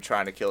right. When you're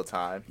trying to kill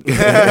time.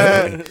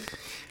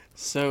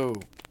 So,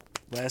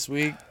 last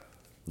week,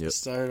 Yep.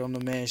 started on the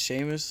man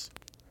Sheamus.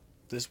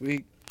 This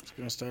week, it's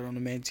gonna start on the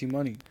man T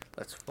Money.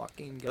 Let's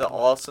fucking The go.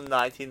 awesome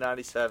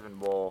 1997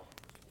 Bowl.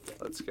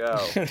 Let's go.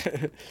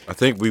 I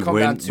think we've Come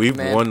down, we've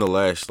Superman. won the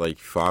last like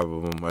 5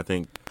 of them. I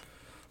think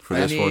for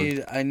this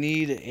one. I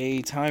need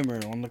a timer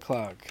on the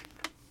clock.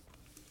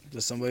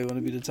 Does somebody want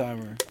to be the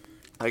timer?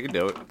 I can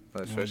do it.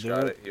 wanna Fish do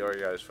got it? it. He already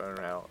got his phone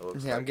out. It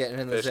looks Yeah, I'm like. getting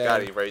in the Fish zone.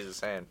 got it. He raised his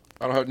hand.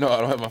 I don't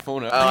have my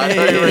phone out. Oh, I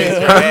thought you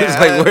raised your I hand. was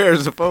like,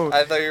 "Where's the phone?"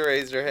 I thought you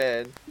raised your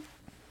hand.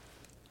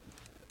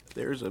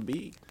 There's a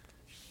bee.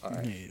 All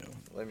right. Yeah.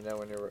 Let me know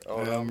when you're.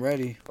 Oh, I'm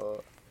ready.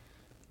 all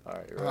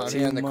right, you're I'm ready.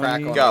 hearing the crack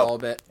on it a Go. little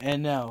bit.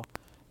 And now,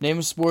 name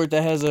a sport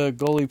that has a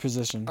goalie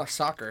position. Oh,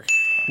 soccer.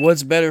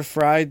 What's better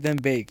fried than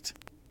baked?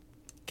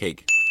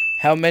 Cake.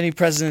 How many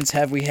presidents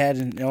have we had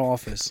in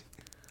office?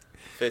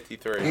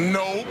 53.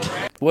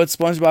 What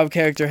SpongeBob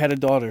character had a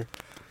daughter?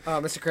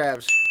 Mr.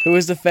 Krabs. Who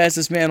is the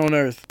fastest man on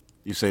earth?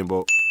 Usain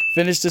Bolt.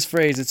 Finish this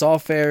phrase. It's all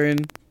fair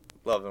in.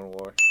 Love and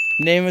War.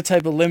 Name a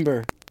type of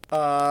limber.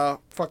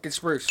 Fucking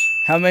spruce.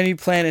 How many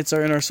planets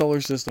are in our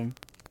solar system?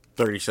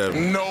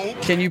 37.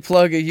 Can you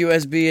plug a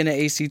USB in an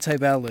AC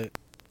type outlet?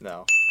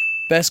 No.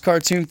 Best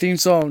cartoon theme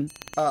song.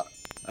 Uh,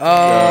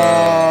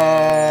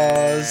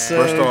 Oh,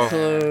 so First off,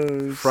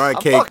 close. Fried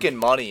I'm cake. fucking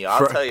money.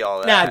 I'll tell you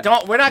all that.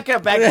 Nah, we're not gonna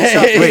back this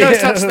up.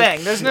 There's no such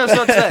thing. There's no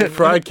such thing.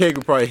 Fried cake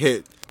would probably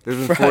hit. There's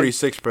been Fried-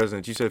 46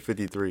 presidents. You said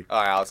 53. All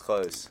right, I was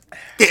close.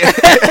 For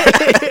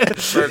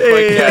a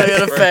quick Yeah, guess. I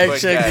gotta for a fact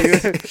quick check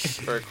guess.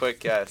 For a quick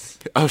guess.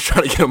 I was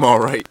trying to get them all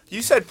right.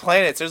 You said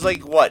planets. There's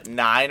like, what,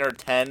 9 or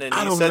 10? And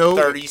I you don't said know.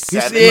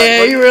 37. Yeah, like,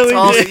 what you are really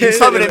telling me? did. You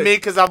coming at me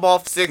because I'm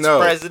off 6 No.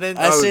 presidents?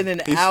 I Oh, said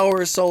in he's-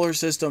 our solar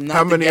system, not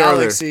How the many are there?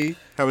 galaxy.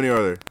 How many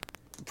are there?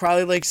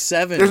 probably like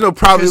 7. There's no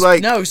probably 'Cause-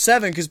 like. no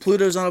 7 because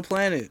Pluto's on a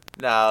planet.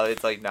 No,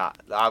 it's like not.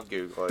 I'll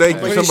Google it. Thank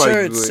I'm you. pretty Somebody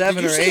sure it's do it. 7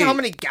 Did or you 8. see how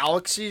many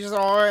galaxies there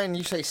are, and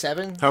you say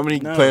 7? How many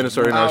No. planets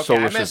are in our Okay, I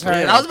solar misheard. system?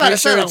 Yeah, I was about I'm to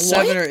say, pretty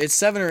like, sure what? it's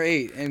 7 or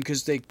 8, and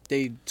because they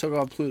took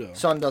off Pluto.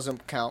 Sun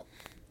doesn't count.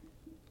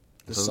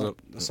 The sun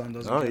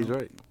doesn't. Oh, count. he's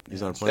right.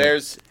 He's on a planet.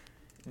 There's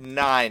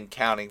 9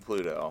 counting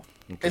Pluto.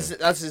 Okay. Is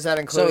that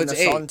including it's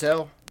the 8. sun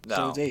too? No.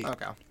 So it's 8.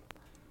 Okay.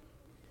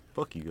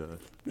 Fuck you guys.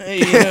 Hey,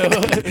 yo.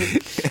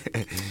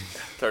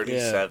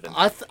 37.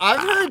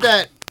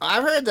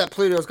 I've heard that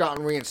Pluto's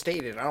gotten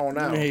reinstated. I don't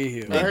know. Hey, yo.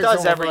 I It heard does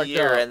something every like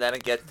year, that. and then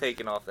it gets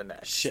taken off the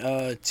net.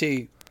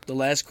 T. The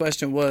last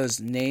question was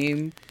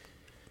name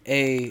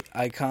a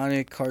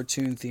iconic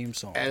cartoon theme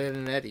song. Ed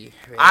and Eddie.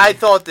 I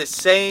thought the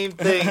same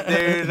thing,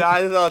 dude.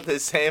 I thought the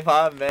same.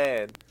 Oh,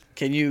 man.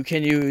 Can you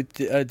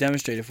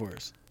demonstrate it for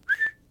us?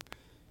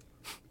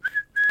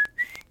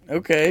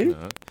 Okay.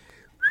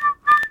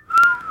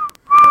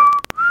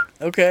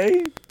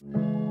 Okay.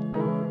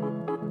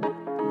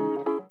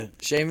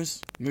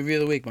 Seamus, movie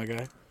of the week, my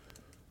guy.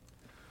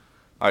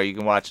 Oh, you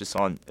can watch this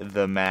on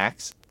the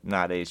Max,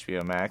 not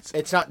HBO Max.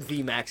 It's not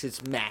the Max.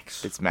 It's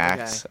Max. It's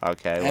Max.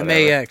 Okay. whatever.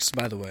 MAX,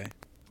 by the way.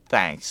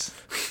 Thanks.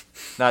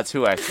 Not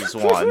 2 X's,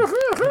 1.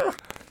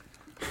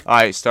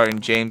 Alright, starting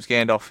James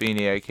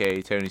Gandolfini,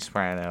 aka Tony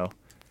Soprano,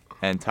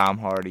 and Tom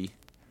Hardy.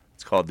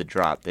 It's called The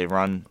Drop. They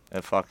run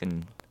a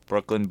fucking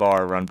Brooklyn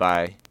bar run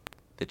by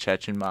the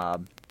Chechen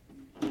mob.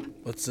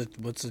 What's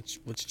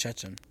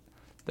Chechen?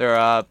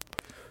 They're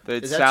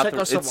it's Is that south of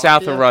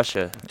Czechoslovakia?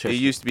 Russia. It Czech-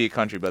 used to be a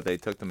country, but they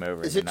took them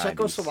over Is in it the 90s.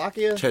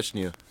 Czechoslovakia?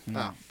 Chechnya.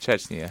 Oh.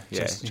 Chechnya,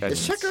 yeah. Chechnya. Chechnya.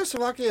 Is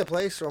Czechoslovakia a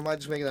place, or am I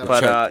just making that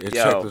But, up? It's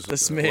yo,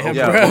 This Well, man,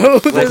 yeah, bro. we'll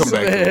This come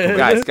back to it.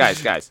 man.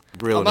 guys.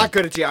 Real I'm not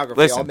good at geography.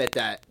 Listen. I'll admit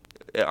that.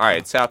 All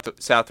right, south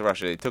of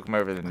Russia. They took them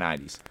over in the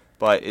 90s.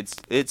 But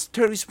it's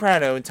Tony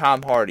Soprano and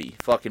Tom Hardy,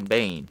 fucking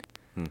Bane.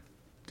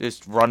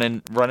 Just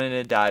running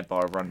a dive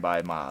bar run by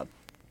a mob.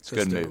 It's a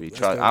That's good dope. movie. That's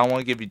Try, dope. I don't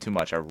want to give you too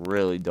much. I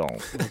really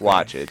don't.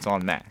 Watch it. It's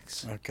on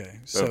Max. Okay,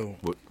 so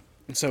What-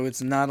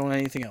 it's not on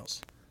anything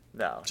else.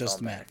 No, it's Just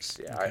on Max.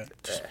 Yeah,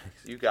 Okay.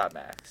 you got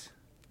Max.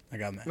 I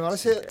got Max. No,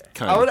 honestly,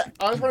 Kinda.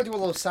 I just want to do a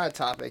little side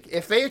topic.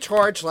 If they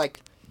charge like,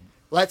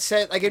 let's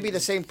say like it'd be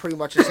the same, pretty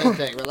much the same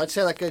thing. But let's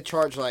say like they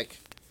charge like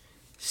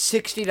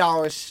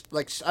 $60.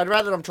 Like I'd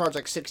rather them charge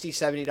like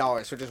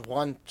 $60-$70 for just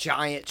one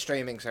giant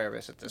streaming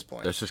service at this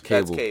point. That's just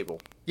cable. That's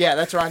cable. Yeah,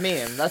 that's what I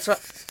mean. That's what.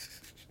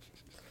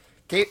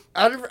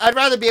 I'd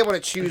rather be able to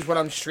choose what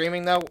I'm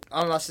streaming though,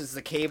 unless it's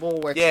the cable,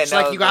 where Yeah, it's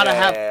like you gotta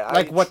yeah, have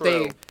like what true.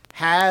 they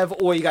have,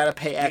 or you gotta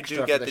pay You extra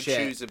do for get the to shit.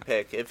 choose and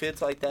pick. If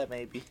it's like that,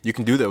 maybe. You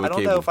can do that I with don't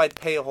cable. know if I'd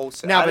pay a whole.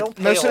 Now, I but don't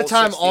pay most a of the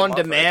whole time 60 a on month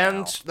right demand,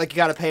 now. like you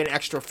gotta pay an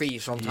extra fee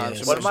sometimes.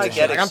 Yeah, What am I Like,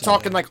 getting? I'm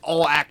talking like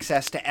all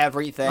access to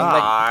everything.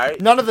 Alright.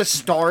 Like none of the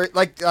Star,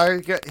 like I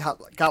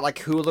got like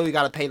Hulu, you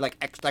gotta pay like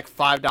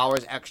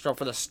 $5 extra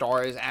for the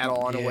Stars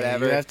add-on or Yeah,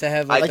 whatever. You have to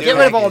have I like, Like do- get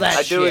rid of all that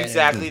I do shit.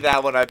 exactly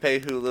that when I pay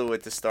Hulu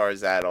with the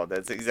Stars add-on.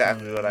 That's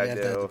exactly Yeah, what you I have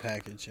to have the do.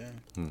 package.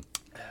 Yeah.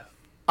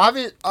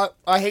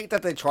 I hate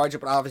that they charge it,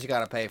 but obviously you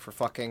gotta pay for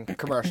fucking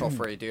commercial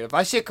free, dude. If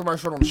I see a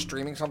commercial and I'm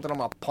streaming something, I'm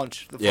gonna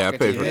punch the Yeah, I fucking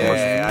pay for TV. Yeah,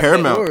 commercials. I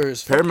Paramount. pay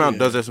yours. Fuck Paramount yeah.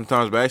 does that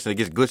sometimes by accident.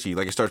 It gets glitchy.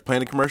 Like it starts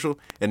playing the commercial,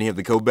 and you have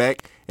to go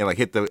back and like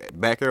hit the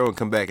back arrow and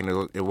come back, and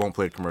it won't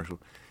play the commercial.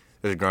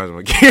 It just grinds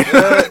my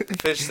gear.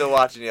 Fish still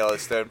watching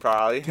Yellowstone,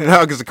 probably.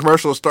 No, because the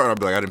commercial will start, I'll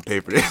be like, I didn't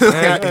pay for this.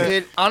 Yeah,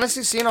 dude,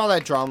 honestly, seeing all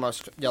that drama,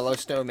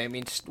 Yellowstone made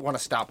me want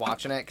to stop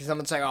watching it because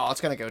someone's like, "Oh,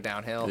 it's gonna go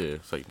downhill." Yeah,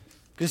 it's like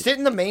Because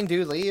didn't the main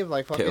dude leave?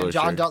 Like fucking Taylor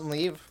John Swift. Dutton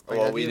leave? Like,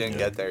 Well, that we dude? didn't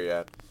get there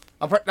yet.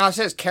 No, I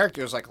said his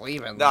character was like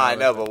leaving. No, I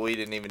know, but we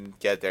didn't even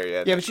get there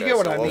yet. Yeah, in but the you show, get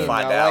what so I we'll mean,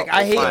 Find though. out. Like, I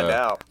We'll hate- find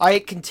out. I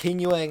hate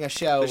continuing a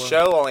show. The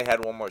show only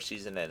had one more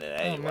season in it man.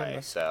 anyway,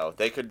 so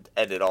they could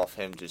end it off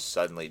him just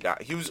suddenly dying.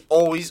 He was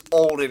always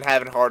old and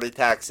having heart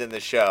attacks in the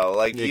show,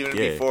 like Yeah, even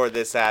yeah. before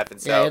this happened.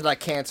 Yeah, he So had like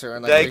cancer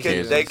and like they 3 could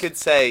seasons. they could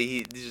say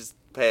he just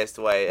passed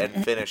away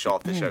and finish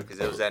off the show because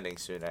it was ending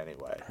soon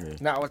anyway.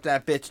 Not with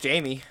that bitch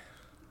Jamie.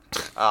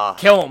 Uh,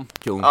 Kill him.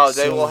 kill him. Oh,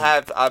 they So- will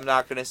have. I'm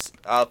not gonna.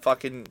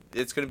 Fucking.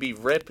 It's gonna be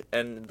Rip,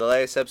 and the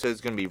last episode is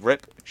gonna be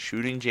Rip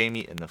shooting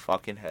Jamie in the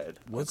fucking head.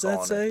 I'm What's that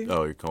calling say? it.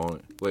 Oh, you're calling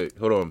it. Wait,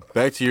 hold on.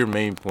 Back to your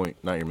main point.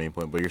 Not your main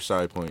point, but your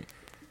side point.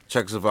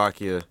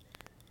 Czechoslovakia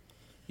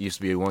used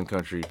to be one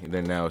country, and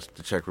then now it's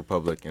the Czech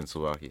Republic and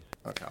Slovakia.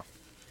 Okay.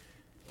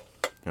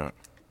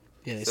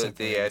 Yeah, they So,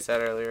 separated. yeah, I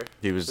said earlier.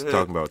 He was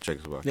talking about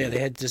Czechoslovakia. Yeah, they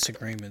had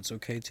disagreements.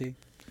 Okay, T.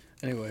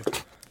 Anyway,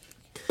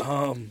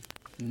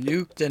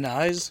 Nuke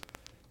denies.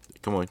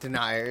 Come on.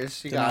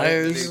 Deniers. You Deniers. got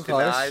it. Nuke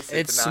Close. denies.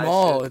 It's denies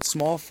small. shit. It's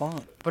small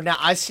font. But now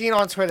I've seen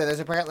on Twitter there's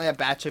apparently a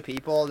batch of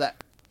people that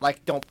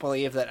like don't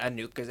believe that a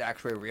nuke is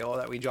actually real.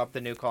 That we dropped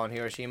the nuke on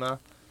Hiroshima.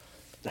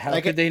 How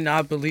Like could it- they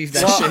not believe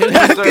that No, shit?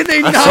 How could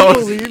they not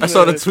believe I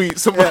saw the that? tweet.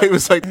 Somebody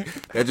was like,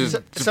 that just.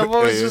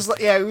 Someone was yeah. just like,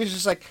 yeah, he was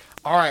just like,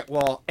 all right,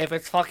 well, if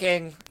it's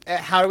fucking,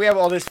 how do we have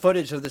all this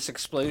footage of this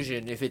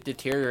explosion if it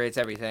deteriorates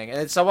everything? And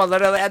then someone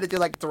literally had to do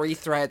like 3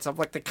 threads of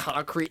like the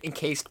concrete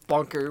encased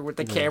bunker with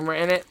the camera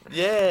in it.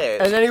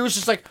 Yeah. And then he was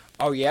just like,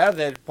 oh yeah,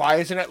 then why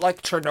isn't it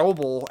like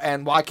Chernobyl?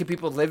 And why can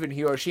people live in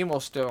Hiroshima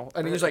still?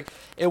 And he was like,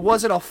 it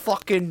wasn't a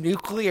fucking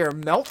nuclear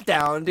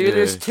meltdown, dude. Yeah.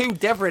 There's two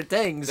different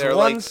things. They're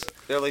One's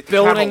like the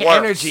building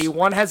camera works. energy.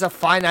 One has a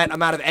finite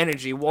amount of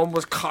energy. One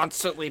was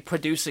constantly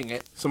producing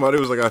it. Somebody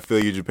was like, "I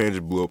feel you. Japan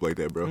just blew up like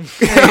that, bro." I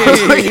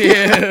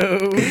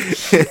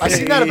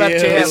seen that about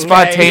JFK. It's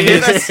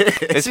spontaneous.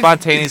 It's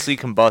spontaneously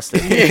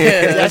combusted.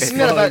 Yeah, I seen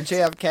that about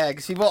JFK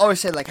because people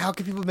always say like, "How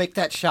can people make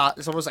that shot?"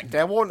 It's almost like, "Did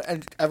everyone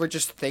ever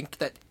just think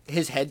that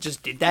his head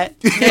just did that?"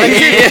 He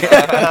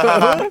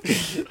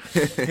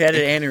had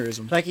an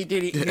aneurysm. Like he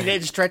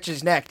didn't stretch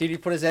his neck. Did he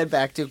put his head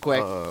back too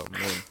quick? Oh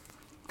man.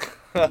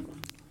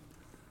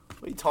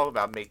 What are you talking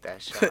about? Make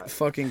that shot.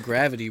 Fucking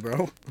gravity,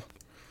 bro.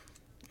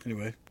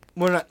 Anyway.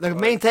 Well, the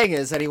main thing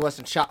is that he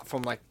wasn't shot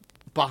from like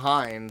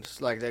behind,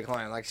 like they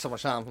claim, like someone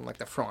shot him from like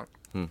the front.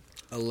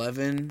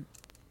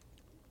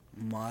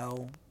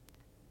 11-mile.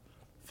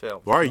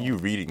 Film. Why are you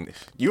reading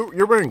this?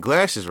 You're wearing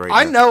glasses right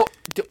I now. know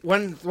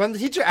when the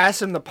teacher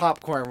asked him the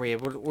popcorn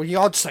read, were you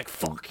all just like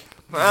fuck?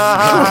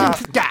 Ah.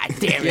 God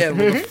damn it! Yeah,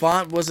 well, the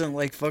font wasn't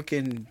like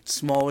fucking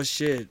small as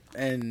shit,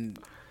 and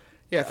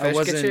Yeah, I Fish,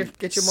 wasn't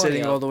get your money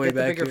sitting up. all the way Get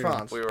back bigger here.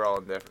 fonts. We were all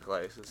in different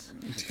places.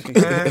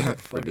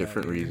 For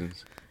different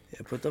reasons. Yeah,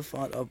 put the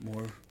font up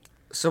more.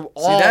 So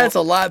See, that's a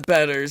lot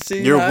better.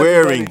 See, You're now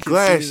wearing everybody can see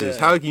glasses. that.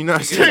 How can you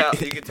not see?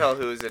 You can tell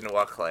who was in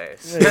what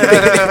class.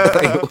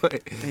 Like, what?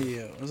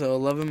 Yeah, so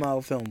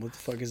 11-mile film. What the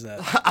fuck is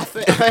that? I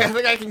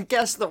think I can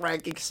guess the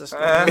ranking system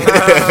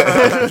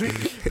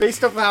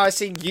based off how I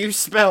seen you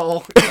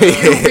spell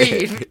you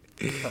read.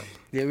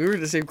 Yeah, we were in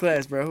the same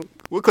class, bro.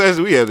 What class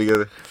do we have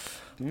together?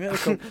 We had a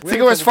couple, I think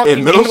it was fucking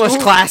In middle English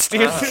school? class,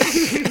 dude.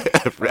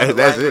 That's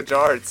Language it.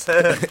 arts.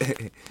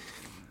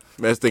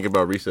 Let's think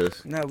about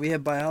recess. No, we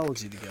had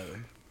biology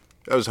together.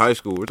 That was high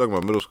school. We're talking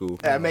about middle school.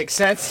 That makes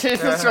sense.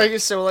 That's why you're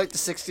so late to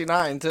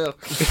 69 too.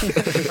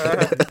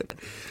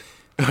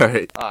 All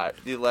right. Alright,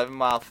 the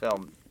 11-mile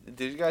film.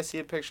 Did you guys see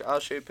a picture? I'll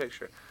show you a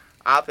picture.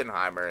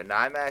 Oppenheimer and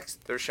IMAX,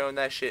 they're showing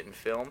that shit in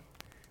film.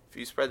 If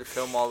you spread the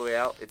film all the way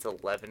out, it's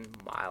 11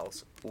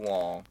 miles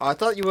long. I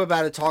thought you were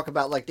about to talk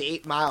about like the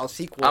 8 Mile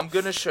sequel. I'm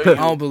going to show I you.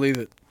 don't believe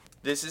it.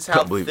 This is how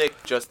Can't believe thick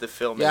just the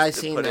film Yeah, I is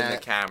to seen put that. in the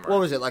camera.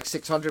 What was it, like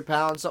 600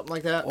 pounds, something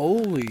like that?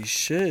 Holy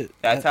shit.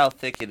 That's how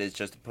thick it is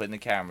just to put in the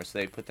camera. So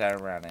they put that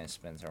around and it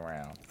spins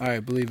around. All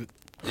right, believe it.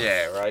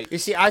 Yeah, right? You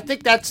see, I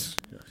think that's.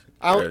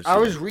 I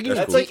was reading.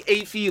 That's cool. like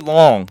 8 feet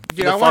long.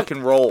 Dude, the I want-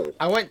 fucking roll.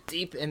 I went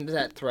deep into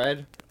that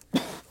thread.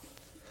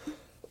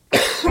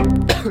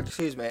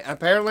 Excuse me.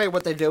 Apparently,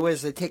 what they do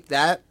is they take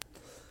that.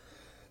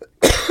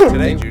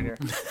 Today, Junior.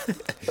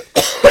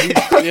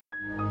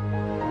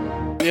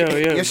 Yeah.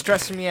 You're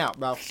stressing me out,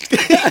 bro.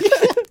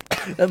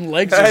 Them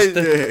legs are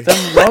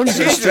them lungs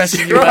are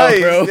stressing you out,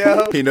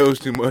 bro. He knows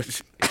too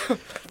much.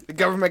 The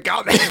government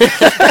got me.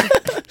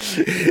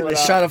 They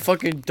shot a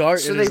fucking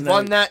dart So in they his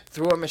run neck. that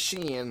through a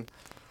machine,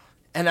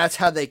 and that's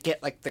how they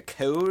get like the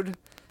code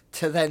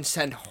to then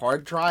send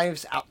hard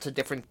drives out to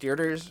different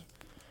theaters.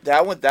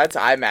 That's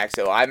IMAX,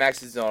 though.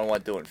 IMAX is the only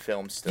one doing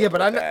film still. Yeah,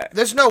 but with that.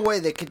 there's no way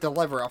they could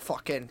deliver a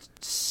fucking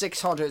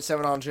 600,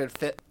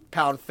 700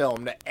 pound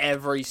film to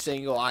every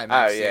single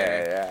IMAX Oh,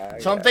 theater. yeah.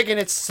 So I'm thinking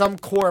it's some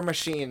core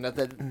machine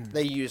that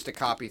they use to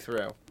copy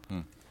through.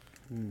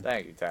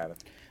 Thank you, Tyler.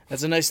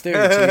 That's a nice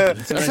theory, too.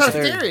 That's a That's nice not a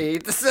theory. theory.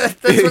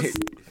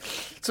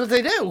 That's what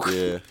they do.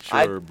 Yeah,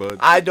 sure, bud.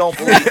 I don't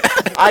believe.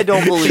 I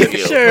don't believe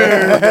you. Sure.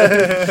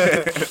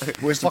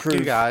 Where's the Fuck you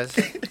proof? guys.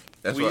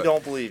 That's We what-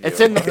 don't believe you.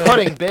 It's in the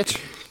pudding, bitch.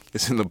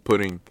 It's in the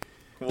pudding.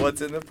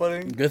 What's in the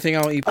pudding? Good thing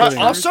I don't eat pudding.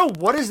 Also,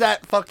 what does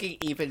that fucking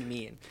even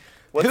mean?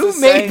 What's Who the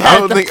made saying? that? I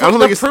don't The think. proof- I don't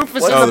the think it's. proof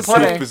is oh, in the the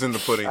pudding. proof is in the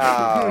pudding.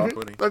 Oh.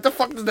 Pudding. What the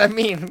fuck does that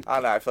mean? I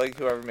don't know. I feel like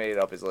whoever made it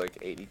up is like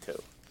 82.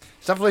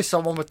 It's definitely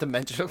someone with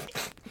dementia.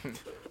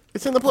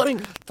 It's in the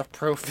pudding. The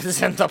proof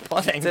is in the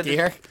pudding,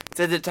 dear. It's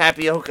in the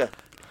tapioca.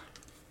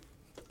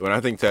 When I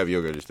think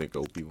tapioca, I just think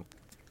old people.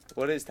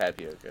 What is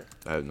tapioca?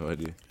 I have no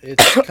idea.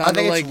 It's kind of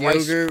think like it's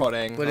rice yogurt,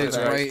 pudding. but Okay. it's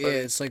Rice right. Yeah,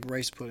 pudding. it's like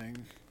rice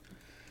pudding.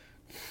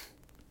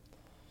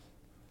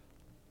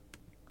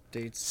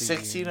 Dates. the-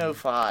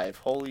 1605.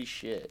 Holy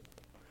shit.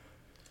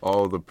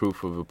 All the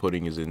proof of a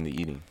pudding is in the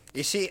eating.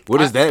 You see, What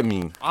does that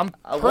mean? I'm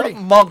What pretty.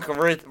 monk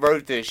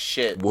wrote this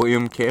shit?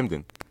 William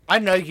Camden. I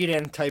know you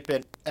didn't type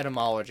in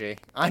etymology.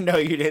 I know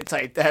you didn't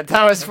type that.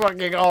 That was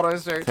fucking auto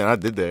search. And I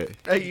did that.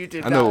 No, you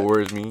did I know not. what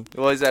words mean.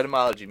 What does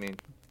etymology mean?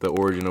 The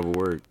origin of a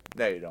word.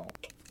 No, you don't.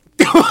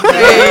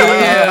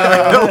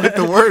 I know what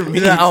the word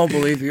means. I don't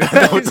believe you.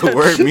 I know what the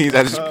word means.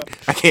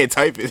 I can't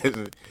type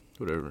it.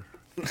 Whatever.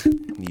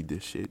 Need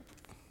this shit.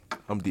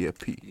 I'm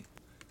DFP.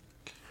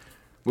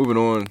 Moving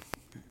on.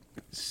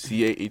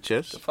 The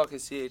CAHS. fuck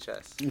is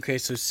CHS? Okay,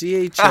 so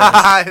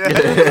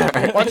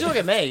CHS. Why'd you look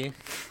at me?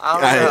 I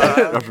don't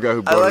know. I forgot who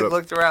I brought like it up.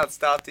 looked around,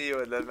 stopped to you,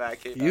 and then Matt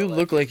came. You out,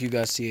 look like you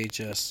got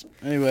CHS.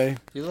 Anyway,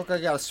 You look like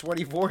you got a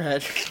sweaty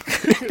forehead.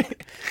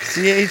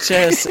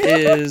 CHS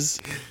is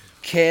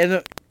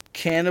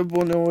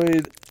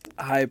cannabinoid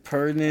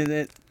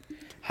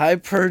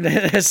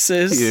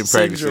Hypernemesis You didn't practice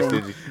this, syndrome.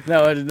 did you?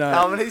 No, I did not.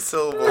 How many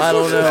syllables? I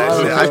don't was know, that I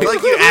don't shit? I know. feel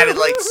like you added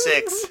like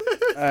 6.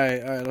 All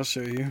right, I'll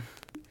show you.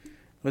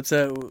 What's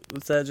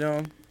that,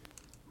 John?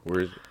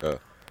 Where's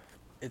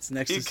It's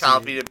next You to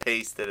copied and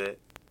pasted it.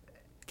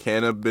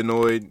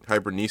 cannabinoid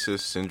hypernesis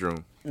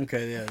syndrome?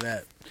 Okay, yeah,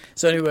 that.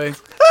 So anyway,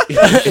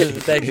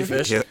 thank you,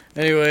 Fish. Yep.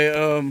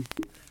 Anyway,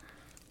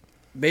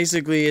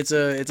 basically, it's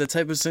a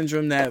type of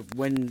syndrome that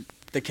when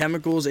the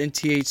chemicals in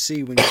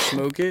THC, when you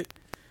smoke it,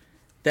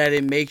 that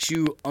it makes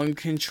you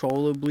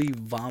uncontrollably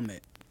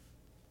vomit.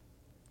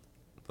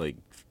 Like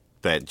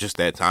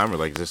that time or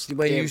like just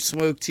When you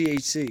smoke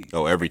THC.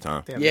 every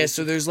time. Yeah,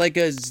 so there's like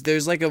a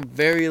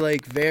very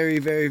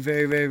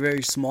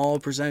very small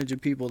percentage of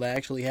people that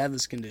actually have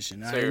this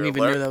condition. I didn't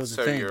even know that was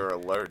a thing. So you're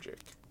allergic.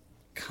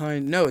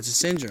 No, it's a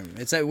syndrome.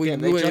 It's like Yeah,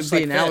 they it'd just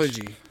be like an fish.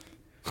 allergy.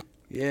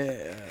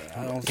 Yeah,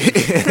 I don't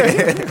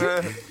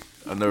think.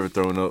 I've never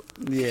thrown up.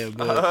 Yeah,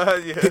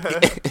 but Yeah.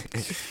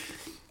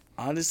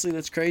 honestly,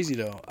 that's crazy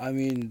though. I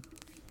mean,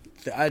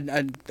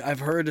 I've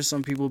heard of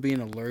some people being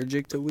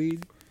allergic to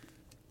weed,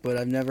 but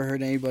I've never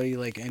heard anybody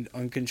like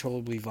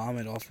uncontrollably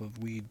vomit off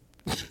of weed.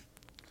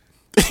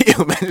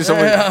 Yo, imagine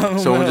someone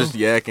well. just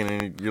yakking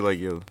and you're like,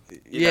 yo.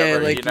 You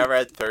never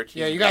had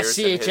 13 Yeah, you got years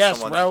and hit CHS,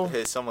 someone's- bro.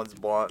 Hit someone's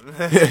blunt.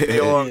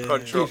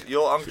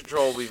 You'll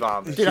uncontrollably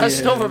vomit. Dude, I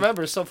still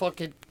remember so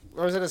fucking.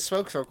 I was in a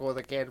smoke circle with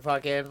a kid,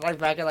 fucking, like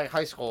back in like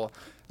high school.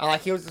 And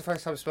like he was the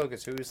first time smoking,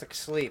 so he was like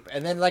asleep.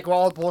 And then like we're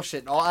all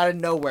bullshit, all out of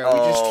nowhere, we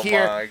Oh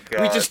my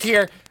God.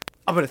 hear,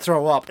 I'm gonna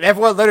throw up, and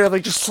everyone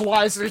literally just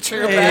slides their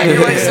chair back. Yeah. And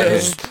like,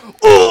 just,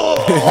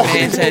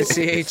 Man's had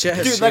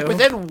CHS. dude, like yo.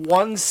 within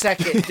 1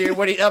 second, dude,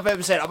 when he up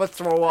and said, I'm gonna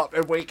throw up,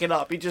 and waking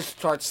up, he just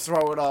starts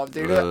throwing up,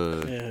 dude.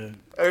 Yeah.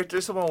 Or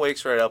just someone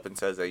wakes right up and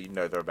says that, you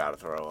know they're about to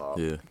throw up.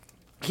 Yeah.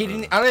 He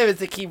didn't. I don't even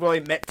think he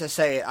really meant to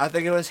say it. I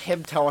think it was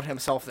him telling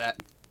himself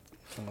that.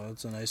 Well,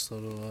 that's a nice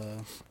little,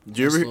 Did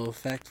you nice ever little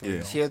fact for Yeah.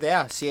 you. See,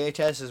 yeah,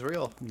 CHS is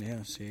real. Yeah,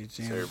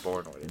 CHS. So you're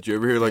born with it. did you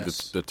ever hear like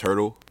Yes. the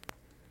turtle?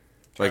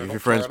 Like if Turtle, your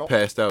friend's turtle.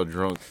 passed out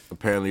drunk,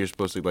 apparently you're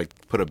supposed to like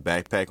put a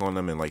backpack on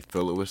them and like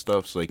fill it with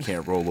stuff so they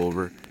can't roll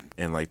over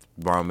and like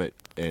vomit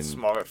and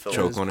Smart. Fill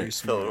choke it, on pretty it.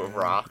 fill it with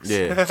rocks.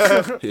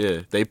 Yeah,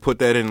 yeah. They put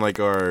that in like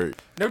our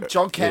No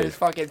junkhead yeah. is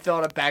fucking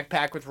filling a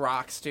backpack with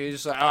rocks, dude.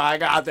 Just like, oh, I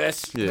got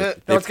this. Yeah. No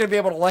They- one's gonna be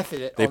able to lift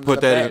it. they on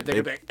put the that bed. in- They're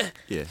they- gonna be like,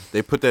 yeah.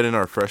 They put that in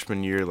our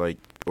freshman year like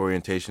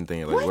orientation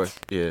thing. Like What?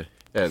 Yeah,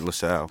 at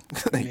LaSalle.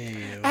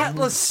 Yeah. At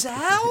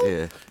LaSalle?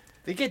 yeah,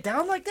 They get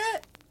down like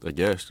that? I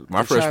guess my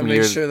Trying to freshman make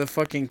year. sure the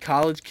fucking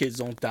college kids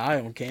don't die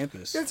on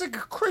campus. It's like a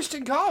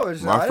Christian college.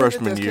 Though. My I didn't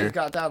freshman think those year- kids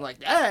got down like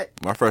that.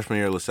 My freshman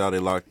year at LaSalle, they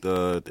locked.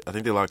 I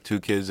think they locked 2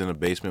 kids in a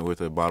basement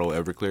with a bottle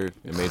of Everclear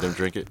and made them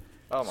drink it.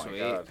 Oh my Sweet.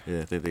 God. Yeah,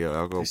 I think they got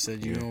alcohol. They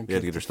said you yeah. don't They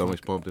had to get get their the stomachs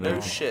fuck- pumped and No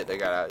everything. shit, they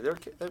got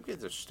out. Them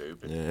kids are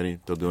stupid. Yeah,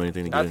 they'll do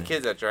anything to Not get the in.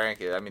 kids that drank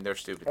it. I mean, they're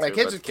stupid Like, too.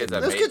 kids, But the kids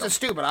that those made kids them. are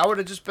stupid. I would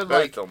have just been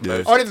Both like, of them, Yeah.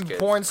 those I would have been kids.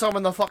 pouring some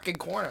in the fucking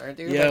corner,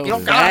 dude. Yo, Like, you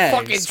don't facts,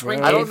 gotta fucking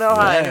drink bro. I don't know how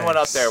Facts. anyone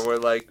up there were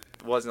like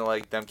wasn't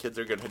like them kids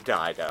are gonna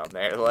die down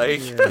there. Like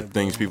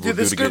Things people Dude,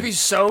 do this to is gonna get. be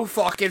so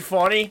fucking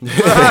funny.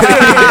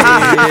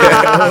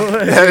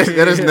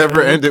 that has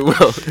never ended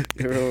well.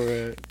 You're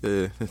alright.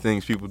 Yeah, the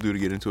things people do to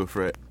get into a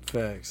frat.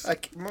 Facts.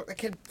 Like, a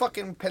kid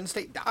fucking Penn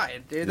State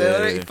died, dude. Yeah,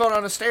 They yeah. fell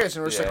down the stairs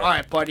and were just like, Yeah. all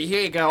right, buddy,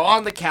 here you go,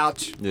 on the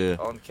couch. Yeah,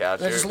 on the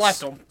couch. They just You're left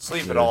them.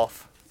 Sleep it Yeah.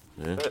 off.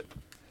 yeah.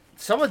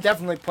 Someone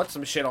definitely put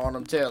some shit on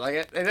him, too.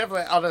 Like, they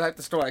definitely, I'll just like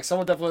the story. Like,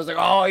 someone definitely was like,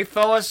 oh, he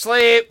fell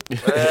asleep.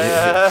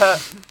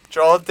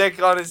 Draw a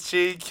dick on his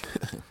cheek.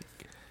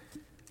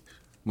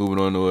 Moving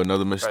on to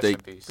another Rest in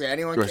mistake. peace. Yeah,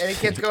 Rest- any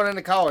kids going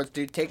into college,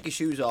 dude, take your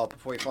shoes off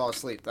before you fall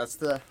asleep. That's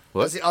the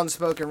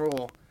unspoken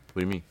rule. What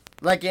do you mean?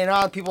 Like, you know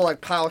how people,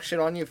 like, pile shit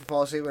on you if you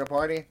fall asleep at a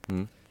party?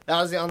 Hmm.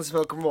 That was the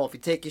unspoken rule. If you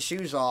take your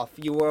shoes off,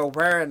 you were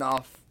aware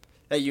enough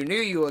that you knew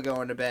you were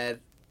going to bed.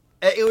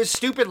 It was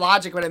stupid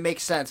logic, but it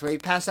makes sense. When you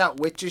pass out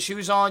with your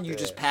shoes on, you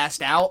just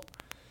passed out.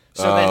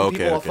 So then okay,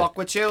 people will okay. fuck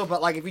with you.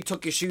 But, like, if you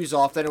took your shoes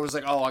off, then it was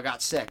like, oh, I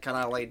got sick, and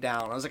I laid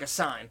down. It was like a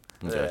sign.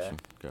 Gotcha.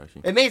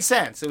 It made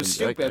sense. It was I-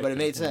 stupid, but it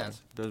made yeah,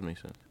 sense. It does make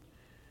sense.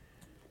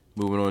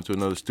 Moving on to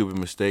another stupid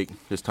mistake.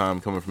 This time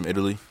coming from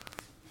Italy.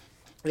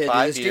 Yeah, dude,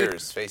 5 this dude-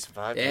 years. Facing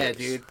 5 years. Yeah,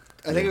 dude.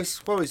 I think it was,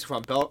 where was he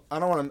from? I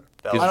don't want to.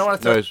 Belgium. I don't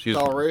want to No, throw he's-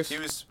 Belarus. He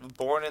was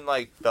born in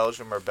like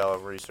Belgium or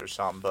Belarus or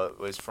something, but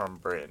was from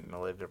Britain.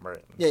 Lived in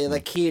Britain. Yeah,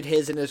 like keyed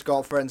his and his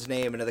girlfriend's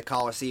name into the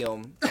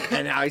Coliseum,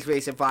 and now he's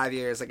facing 5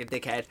 years like a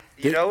dickhead.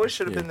 You know what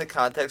should have Yeah. been the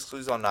context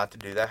clues on not to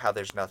do that? How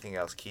there's nothing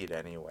else keyed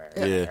anywhere.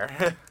 in Yeah.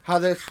 there. How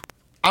the?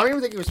 I don't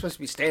even think he was supposed to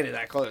be standing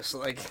that close.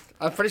 Like,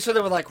 I'm pretty sure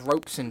there were like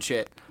ropes and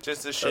shit.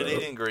 Just the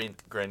shit-eating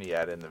grin he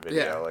had in the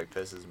video Yeah. like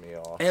pisses me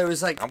off. And it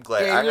was like, I'm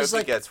glad. yeah, I he hope was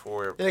like, he gets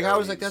 4. like, I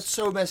was like, that's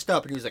so messed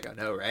up, and he was like, I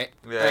know, right?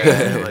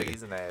 Yeah, like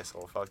he's an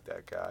asshole. Fuck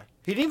that guy.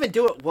 He didn't even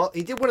do it well.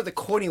 He did one of the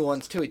corny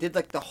ones too. He did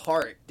like the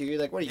heart, dude.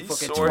 Like, what are you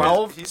fucking swore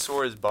 12? He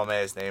swore his bum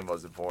ass name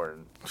was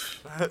important.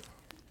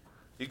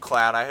 You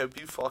clown! I hope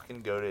you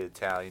fucking go to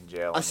Italian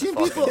jail. I'd seen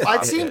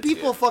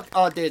people fuck.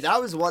 Oh, dude,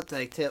 that was one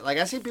thing too. Like,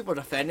 I seen people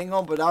defending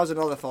him, but that was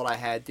another thought I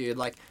had, dude.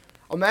 Like,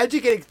 Imagine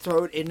getting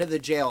thrown into the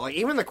jail. Like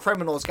even the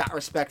criminals got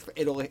respect for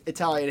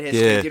Italian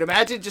history. Yeah. Dude,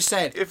 imagine just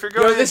saying, If you're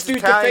 "Yo, going this to dude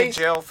Italian defaced."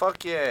 jail,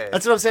 fuck yeah.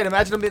 That's what I'm saying.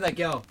 Imagine them being like,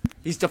 "Yo,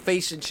 he's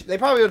defacing." They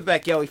probably would be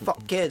like, "Yo, he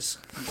fucked kids."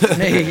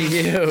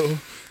 Hey, yo.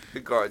 The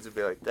guards would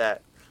be like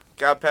that.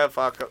 Got a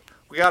pedophile.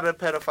 We got a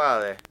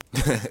pedophile there.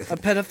 A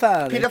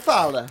pedophile.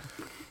 Pedophile.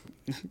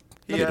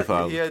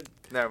 Pedophile. He had.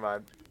 Never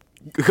mind.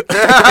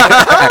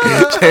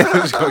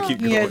 Just gonna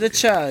keep Yeah, going. the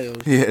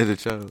child. Yeah, the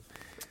child.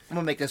 I'm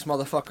gonna make this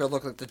motherfucker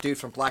look like the dude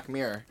from Black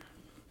Mirror.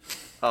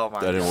 Oh my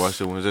I didn't god.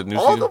 watch it. Was it new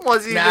All of season? them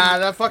wasn't even. Nah,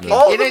 that fucking.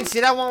 All You of them- didn't see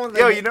that one with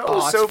Yo, the- you know oh,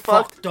 what's so it's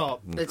fucked?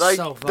 up. It's Like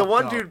so the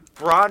one fucked up. dude,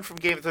 Bron from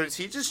Game of Thrones,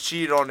 he just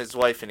cheated on his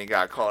wife and he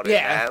got caught in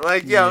Yeah. that.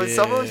 Like, yo, Yeah.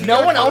 someone's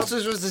No one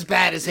else's was as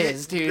bad as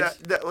his, dude.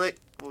 Like,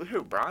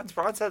 who? Bron's?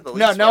 Bron's had the least.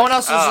 No, no one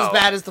wives. else was as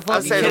bad as the I fucking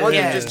was saying, kid. the one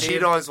Yeah. dude just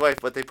cheated on his wife,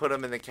 but they put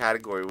him in the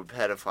category with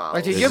pedophiles.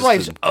 Like, dude, Is your this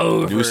life's the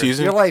over. new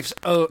season? Your life's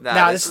over.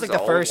 Nah, this is was like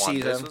the an first old one.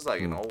 season. This was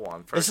like an old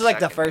one. This is like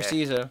the First, first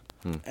second, season.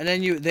 And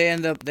then they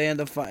end up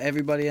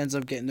everybody ends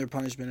up getting their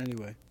punishment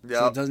anyway. So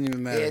Yep. it doesn't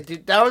even matter. Yeah,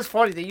 dude, that was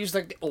funny. They used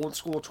like the old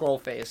school troll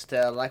face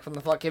to like from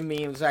the fucking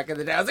memes back in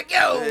the day. I was like,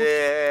 yo.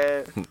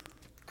 Yeah.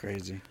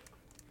 Crazy.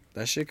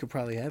 That shit could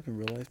probably happen in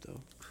real life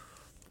though.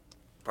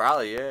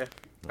 Probably, yeah.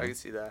 I can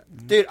see that.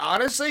 Dude,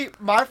 honestly,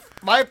 my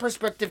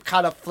perspective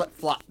kind of flip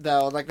flopped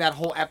though. Like that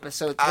whole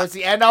episode towards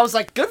the end, I was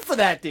like, good for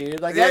that dude.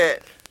 Like Yeah. that,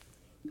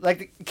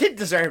 like the kid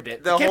deserved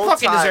it. The The kid whole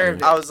fucking time,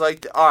 deserved it. I was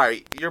like, all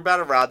right, you're about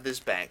to rob this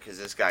bank because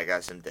this guy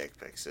got some dick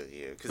pics of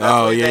you. Because that's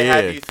Oh, what yeah, they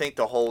have yeah. you think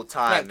the whole Yeah,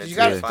 time. 'cause until you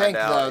gotta find think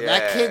out. though, Yeah.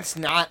 that kid's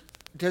not.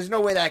 There's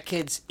no way that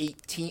kid's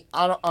 18.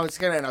 I was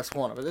gonna end up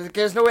spoiling it, but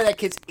there's no way that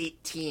kid's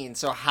 18.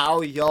 So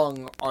how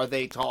young are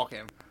they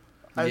talking?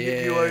 I think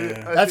he Yeah.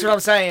 was, That's what I'm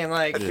saying.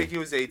 I Like, think he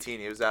was 18.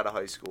 He was out of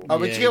high school. Oh,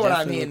 but Yeah, you get what I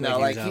definitely mean, looked though,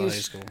 like, was he out of was-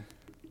 high school.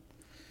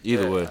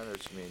 Either Yeah, way, I know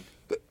what you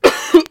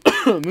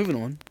mean. Moving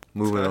on.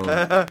 moving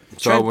on.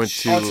 So I went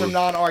to. on some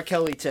non R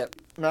Kelly tip.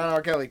 Non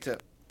R Kelly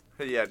tip.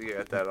 Yeah, to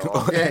get that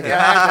all.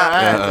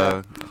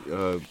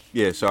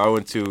 Yeah, so I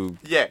went to.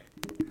 Yeah.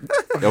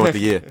 I went to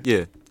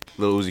yeah,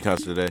 Lil Uzi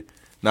concert today.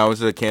 Now I went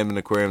to the Camden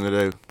Aquarium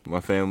today. My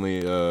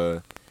family.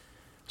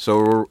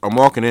 So I'm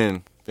walking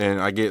in,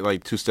 and I get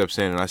like 2 steps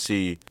in, and I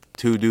see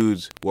 2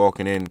 dudes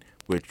walking in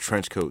with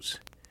trench coats,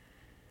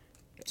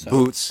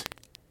 boots,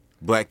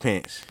 black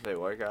pants. They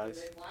white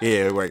guys.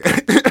 Yeah, like.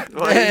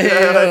 Hey,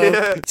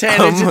 yo.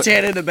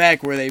 Tan in the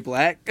back. Were they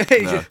black?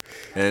 Nah.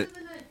 And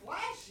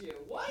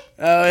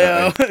Oh,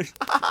 yeah.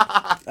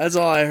 That's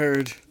all I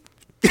heard.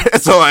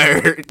 that's all I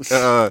heard.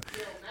 Trying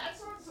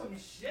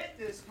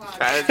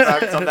to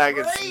talk come back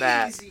and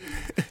snap.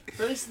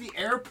 First the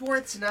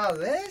airports, now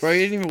this. Bro, you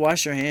didn't even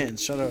wash your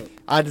hands. Shut up.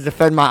 I had to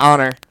defend my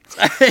honor.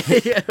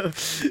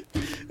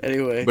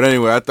 Anyway. But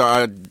anyway, I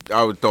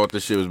thought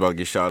this shit was about to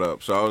get shot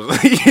up, so I was like,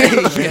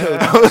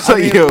 I was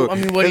like, yo. I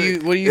mean, what do you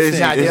it's- think?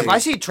 Yeah, dude, it's- if I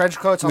see trench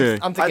coats, Yeah.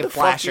 I'm Why thinking the fuck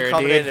you flasher,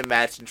 coming in dude. in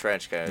matching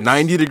trench coats?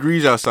 90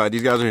 degrees outside.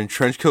 These guys are in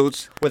trench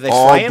coats, Were they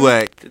all slaying?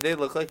 black. Did they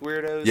look like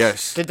weirdos?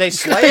 Yes, Did they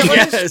slay at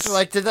least? Yes.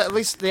 Like, did at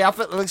least the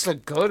outfit at least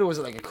look good, or was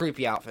it like a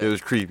creepy outfit? it was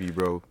creepy,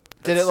 bro.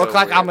 Did it That's look so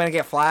like I'm weird. gonna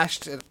get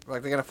flashed?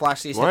 Like they're gonna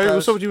flash these Why? hippos?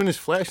 What's up with you in this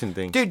flashing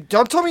thing? Dude,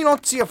 don't tell me you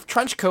don't see a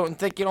trench coat and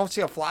think you don't see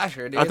a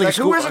flasher, dude. I think Like,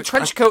 school- who wears I- a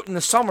trench coat in the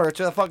summer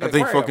to the fucking I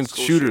think aquarium? fucking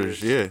School shooters.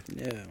 shooters.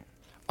 Yeah, Yeah.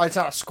 Oh, it's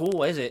not a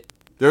school, is it?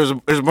 there's a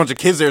bunch of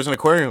kids there. It's an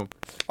aquarium.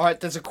 All right,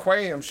 there's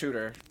aquarium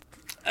shooter.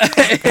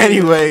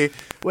 Anyway,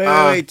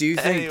 Wait. Do you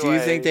think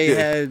Anyway. they Yeah.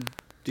 had?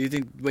 Do you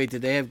think? Wait,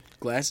 did they have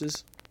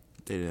glasses?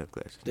 they didn't have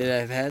glasses. Did they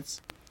have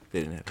hats? They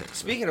didn't have glasses.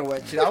 Speaking of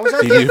which, dude, I was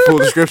at Do you need a full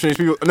description of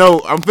these people?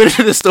 No, I'm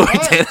finishing the story.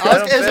 Dan.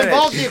 it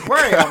involves the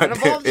aquarium. It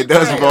involves the It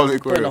does aquarium. involve the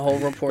Putting a aquarium. whole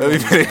report Let on me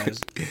these finish.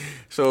 guys.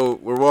 So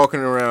we're walking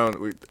around.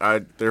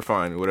 They're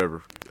fine,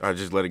 whatever. I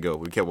just let it go.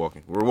 We kept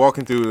walking. We're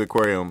walking through the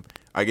aquarium.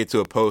 I get to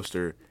a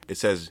poster. It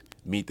says,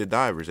 "Meet the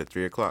divers at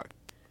 3:00."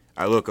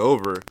 I look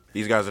over.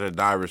 These guys are the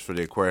divers for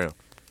the aquarium.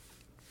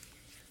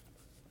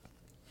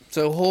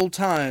 So the whole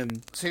time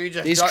So you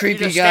just These you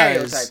creepy just guys.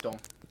 stereotyped them.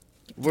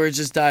 we're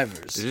just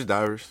divers. They're just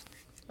divers.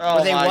 Oh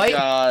Were they my white?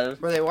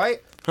 god. Were they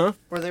white? Huh?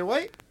 Were they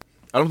white?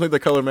 I don't think the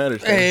color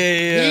matters.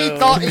 Hey,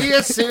 He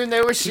assumed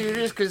they were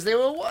shooters because they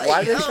were white.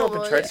 Why did they show up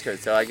Oh, in trench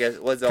coats? So I guess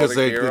was all Because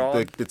the gear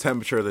on. the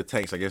temperature of the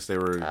tanks, I guess they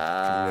were,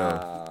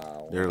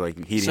 Ah. they're like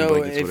heating So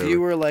blankets, if whatever.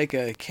 you were like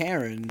a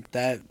Karen,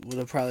 that would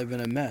have probably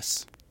been a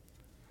mess.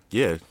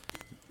 Yeah,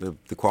 the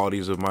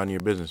qualities of minding your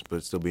business,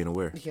 but still being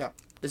aware. Yeah.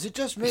 Is it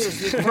just me?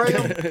 Is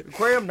the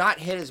aquarium not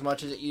hit as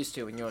much as it used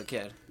to when you were a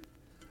kid?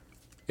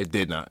 It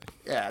did not.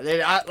 Yeah,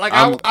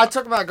 I'm- I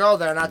took my girl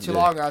there not too Yeah.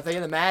 long ago. I think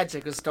the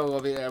magic was still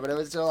gonna be there, but it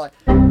was still like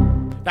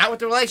not with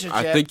the relationship.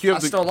 I think you have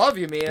I to- still love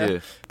you, Mia. Yeah.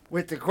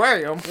 With the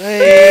aquarium,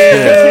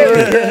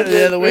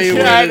 Yeah, the way you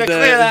I had to worded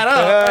clear that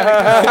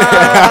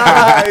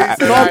that. up.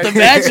 Thought the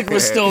magic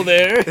was still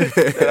there. And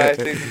I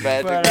think the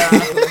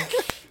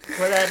magic.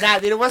 But nah,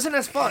 dude, it wasn't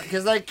as fun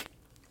because like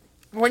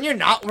when you're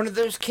not one of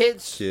those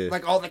kids, Yeah.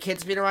 like all the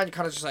kids being around, you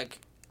kind of just like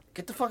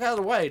Get the fuck out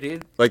of the way,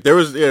 dude. Like there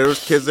was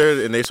kids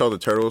there and they saw the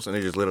turtles and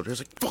they just lit up. There's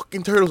like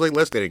fucking turtles. Like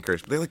let's get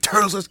encouraged. They're like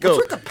turtles. Let's go.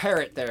 What's with the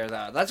parrot there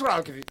though? That's what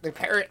I'll give you. The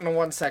parrot in the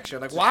one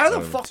section. Like why the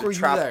fuck were you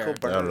there? I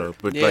don't know,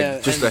 but Yeah,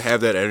 like just to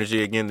have that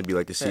energy again to be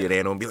like to see an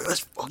animal and be like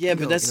let's fucking Yeah,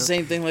 but go, that's you the know?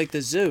 same thing like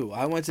the zoo.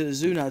 I went to the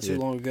zoo not too Yeah.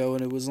 long ago,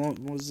 and it wasn't.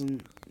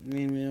 I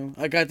mean, you know,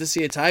 I got to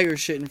see a tiger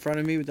shit in front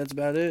of me, but that's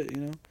about it.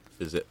 You know,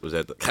 Was that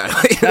the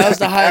that was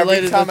the highlight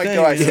Every of time the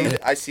I thing. go, you know?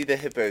 I see the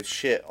hippo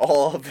shit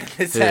all up in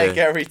his Yeah. tank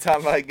every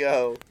time I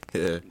go.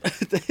 Yeah.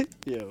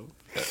 Yo,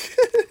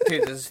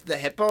 Dude, the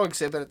hippo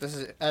exhibit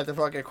at the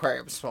fucking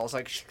aquarium smells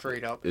like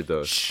straight up It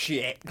does.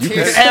 shit. You Dude,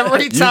 can-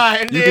 every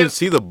time, You dude. can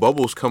see the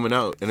bubbles coming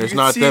out, and it's can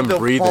not see them the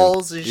breathing.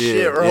 balls and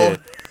shit rolling.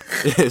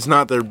 It's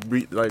not their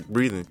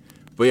breathing.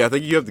 But yeah, I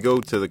think you have to go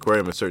to the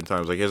aquarium at certain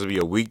times. Like it has to be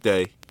a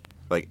weekday,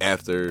 like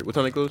after what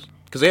time they close?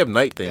 Because they have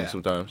night things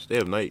sometimes. They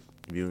have night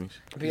viewings.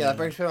 But yeah, that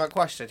brings me to my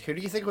question. Who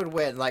do you think would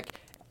win? Like,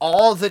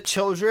 all the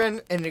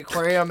children in the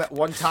aquarium at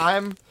one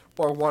time,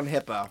 or one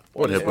hippo?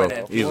 One Who's hippo,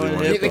 winning? easily One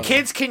one The hippo.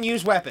 kids can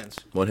use weapons.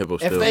 One hippo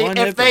If still. they One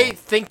if they hippo.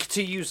 think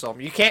to use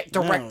them, you can't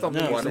direct them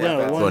to use one them.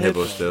 hippo. one One hippo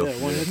hippo still. Yeah,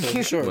 one hippo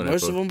for sure. One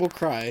Most hippo. of them will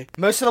cry.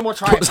 Most of them will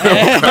try and pet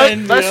it.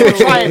 And Most the will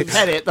other try and ones-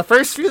 pet it. The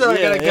first few that are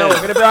Yeah, gonna go yeah.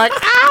 are gonna be like,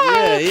 ah!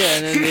 Yeah, yeah,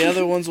 and then the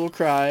other ones will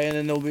cry, and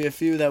then there'll be a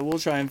few that will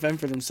try and fend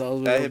for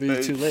themselves, but it'll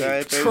be too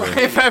late. Try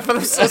and pet for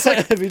themselves.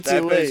 It'll be too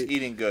That bit's late.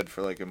 eating good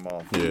for like a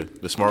month. Yeah,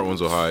 the smart ones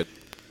will hide.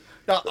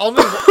 No,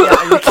 only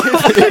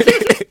yeah,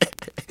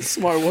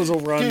 Smart ones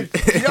will run. dude,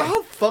 you know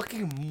how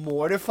fucking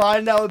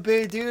mortifying that would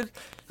be, dude?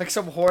 Like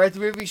some horror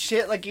movie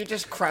shit. Like you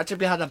just crouching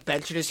behind a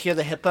bench and just hear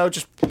the hippo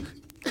just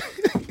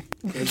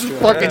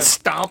fucking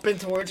stomping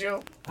towards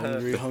you.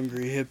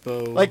 Hungry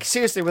hippo. Like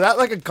seriously, without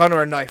like a gun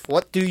or a knife,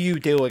 what do you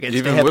do against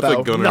Even the with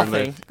hippo? a gun or a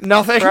Nothing. knife.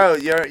 Nothing. Bro,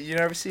 you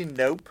never seen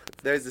Nope?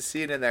 There's a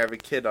scene in there of a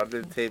kid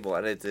under the table,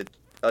 and it's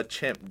a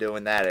chimp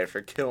doing that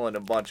after killing a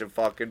bunch of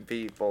fucking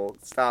people,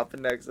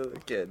 stopping next to the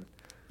kid.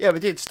 Yeah,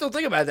 but dude, still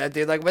think about that,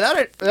 dude. Like without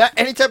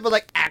any type of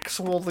like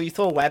actual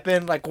lethal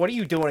weapon, like what are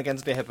you doing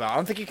against the hippo? I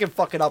don't think you can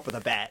fuck it up with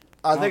a bat.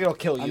 I think it'll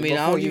kill you. I mean,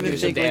 I before don't you even do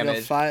some think like a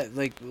damage. fight,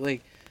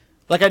 like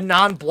Like a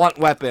non-blunt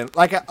weapon,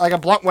 like a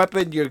blunt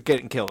weapon, you're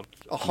getting killed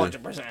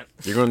 100%.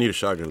 You're gonna need a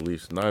shotgun at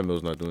least.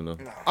 9mm not doing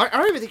nothing. I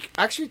don't even think.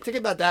 Actually, think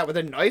about that with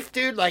a knife,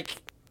 dude. Like,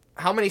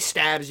 how many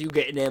stabs you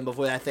getting in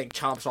before that thing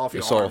chomps off your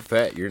It's all arm?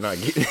 fat. You're not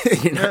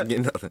getting. You're not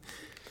getting nothing.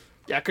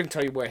 Yeah, I couldn't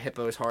tell you where a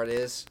hippo's heart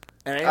is.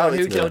 And Oh, anyone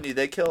it's who killing you.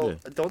 They kill.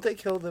 Yeah. Don't they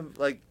kill them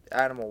like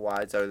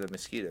animal-wise other than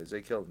mosquitoes? They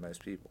kill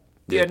most people.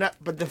 yeah, no,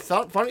 but the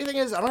funny thing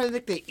is, I don't even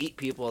think they eat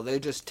people. They're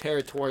just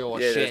territorial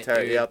as Yeah, shit. they're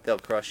Dude. yep, they'll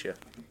crush you.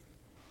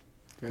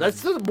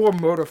 That's the more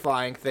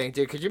mortifying thing,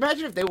 dude. Could you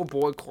imagine if they were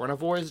born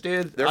carnivores,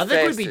 dude? They're I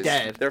think we'd be fast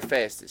dead. They're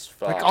fast as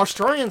fuck. Like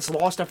Australians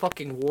lost a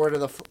fucking war to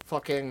the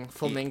fucking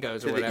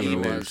flamingos to or the whatever it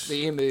was. emus.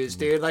 The emus,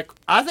 dude. Like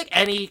I think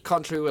any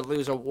country would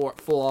lose a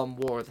full-on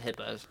war with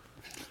hippos.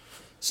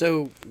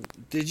 So,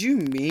 did you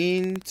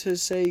mean to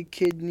say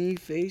kidney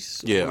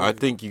face? Yeah, or- I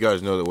think you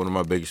guys know that one of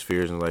my biggest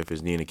fears in life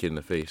is kneeing a kid in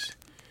the face.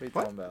 What are you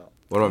talking about?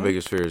 One of my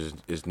biggest fears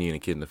is kneeing a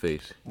kid in the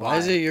face Why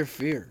is it your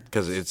fear?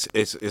 because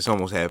it's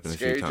almost happened a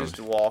few Scary times.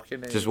 just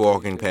walking. and- Just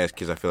walking past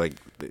kids, I feel like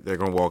they're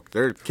gonna walk.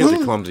 Their kids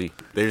are clumsy.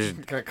 They're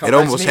just. Gonna come It by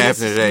almost sneeze.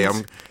 happened today.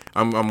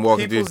 I'm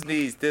walking through. People's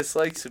knees.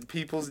 Dislikes of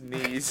people's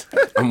knees.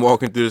 I'm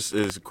walking through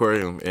this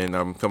aquarium and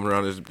I'm coming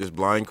around this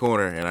blind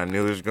corner and I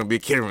knew there was gonna be a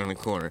kid around the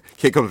corner.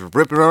 Kid comes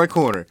ripping around the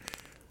corner,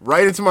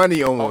 right into my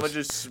knee I'm almost. gonna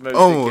just smoke the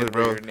Almost, kid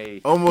bro. over your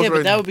knee. Almost Yeah, but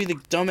right. that would be the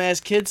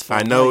dumbass kid's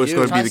fault. I know not it's you.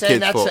 gonna be I'm the saying kid's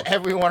that's fault. to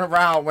everyone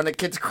around when the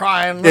kid's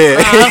crying. Yeah.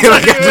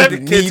 He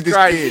The kid just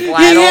cried kid.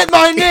 flat on- hit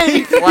my knee.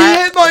 He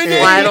flat, hit my knee.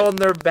 flat on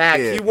their back.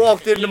 Yeah. He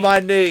walked into my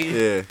knee.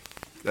 Yeah.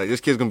 Like this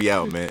kid's gonna be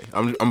out, man.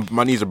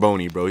 My knees are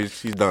bony, bro.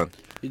 He's done.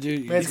 You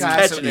do. Man's He's got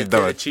catching some- it He's to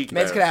done. the cheek.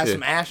 Man's gonna have Yeah.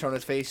 some ash on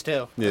his face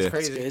too. That's Yeah.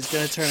 crazy. It's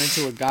gonna turn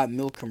into a Got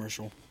Milk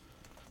commercial.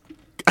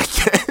 I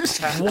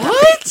guess.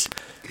 What?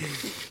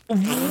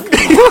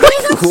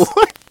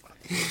 What?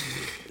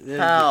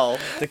 How?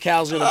 The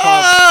cow's gonna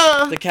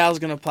pop. The cow's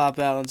gonna pop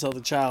out until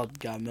the child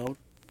got milk.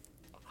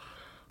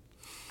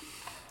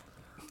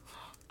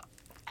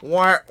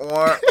 War.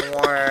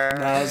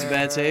 That was a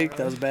bad take.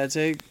 That was a bad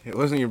take. It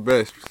wasn't your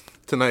best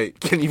tonight.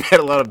 Ken, you've had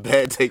a lot of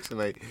bad takes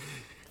tonight.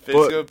 Finn's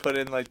But- gonna put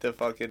in like the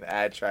fucking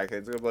ad track.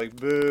 It's gonna be like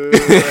boo.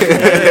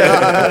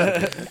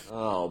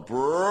 Oh,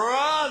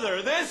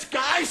 brother, this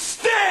guy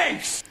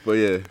stinks! But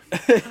yeah,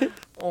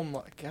 Oh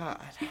my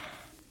god.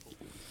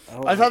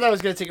 Oh, I thought that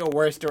was gonna take a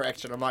worse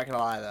direction. I'm not gonna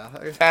lie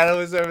though. Hannah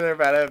was over there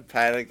about to have a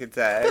panic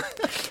attack.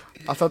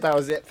 I thought that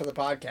was it for the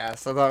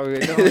podcast. I thought we were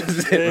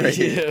doing.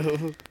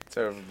 Ew. It's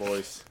over,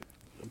 boys.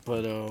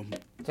 But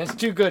That's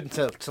too good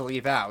to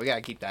leave out. We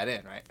gotta keep that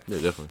in, right? yeah,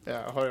 definitely.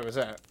 Yeah,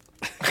 100%.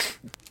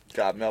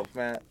 Got milk,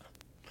 Matt.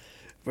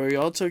 bro,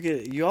 y'all took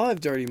it. Y'all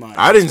have dirty minds.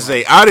 I didn't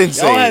say. I didn't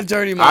say. Y'all have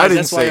dirty minds, I didn't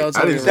that's why say. y'all I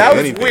took didn't it say wrong. That was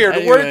anything. weird.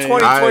 Anyway. We're in I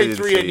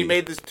 2023 didn't and you say-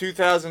 made this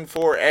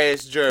 2004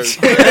 ass joke.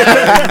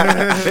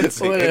 I didn't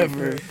say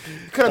Whatever.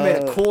 anything. Could have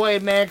made a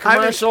Kool-Aid Man I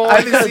commercial.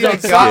 haven't seen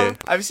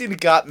a Yeah.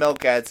 Got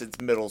Milk ad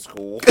since middle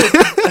school.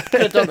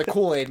 Could have done the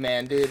Kool-Aid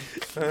Man, dude.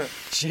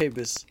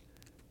 Jabus.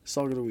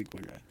 Song of the week,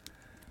 my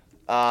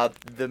guy.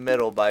 The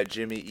Middle by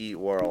Jimmy Eat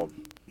World.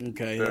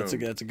 Okay, Boom. that's a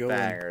good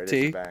Banger. one. It is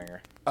T. a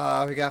banger.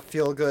 We got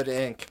Feel Good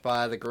Inc.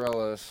 by the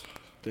Gorillaz.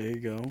 There you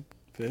go.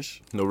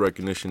 Fish. No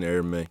Recognition,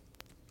 Air May.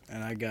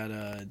 And I got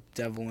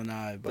Devil and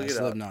I by Look at us.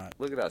 Slipknot.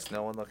 Look at us.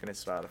 No one looking at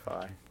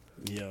Spotify.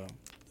 Yeah.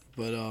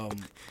 But,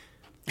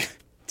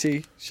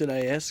 T, should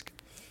I ask?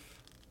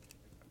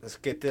 Let's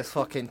get this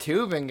fucking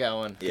tubing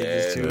going. Get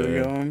this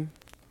two going.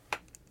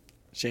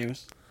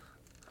 Seamus?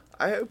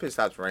 I hope it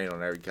stops raining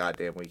on every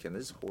goddamn weekend.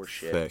 This is horse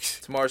shit. Facts.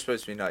 Tomorrow's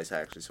supposed to be nice,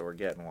 actually, so we're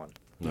getting one.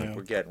 Yeah.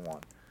 We're getting one.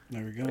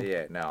 There we go. But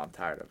yeah, no, I'm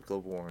tired of it.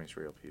 Global warming's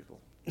real, people.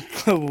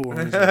 Global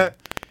warming.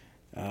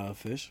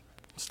 Fish?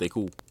 Stay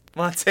cool.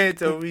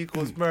 Monsanto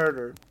equals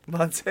murder.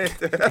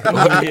 Monsanto.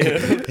 Oh,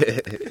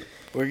 yeah.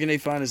 Where can they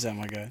find us at,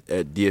 my guy?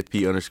 At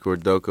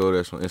DFP_Doko.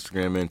 That's on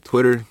Instagram and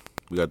Twitter.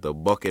 We got the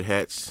bucket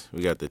hats.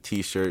 We got the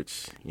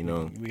T-shirts. You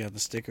know. We got the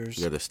stickers.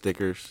 We got the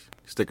stickers.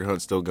 Sticker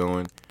hunt still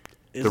going.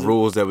 Is the it-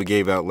 rules that we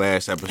gave out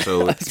last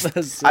episode.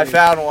 I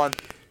found one.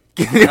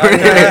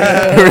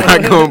 We're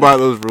not going by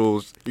those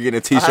rules. You're getting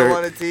a T-shirt. I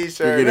want a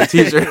T-shirt. You're getting a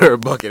T-shirt or a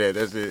bucket hat.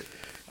 That's it.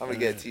 I'm going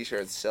to get a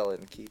T-shirt and sell it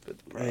and keep it.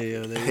 Hey,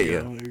 there Hey, you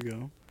yeah. go. There you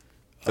go.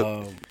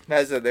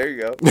 I said, there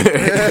you go.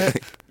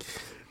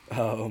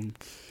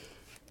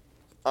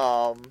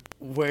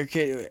 Where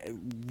can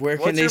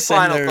What's they your send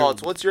final their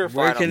thoughts? What's your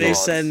where final can they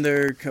thoughts? send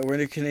their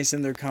where can they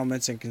send their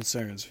comments and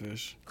concerns,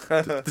 Fish?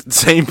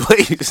 Same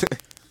place.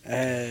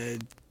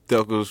 And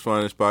Delco's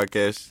Finest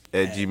Podcast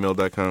at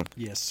gmail.com.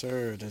 yes,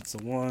 sir, that's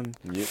the one.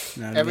 Yep.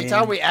 Every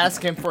time we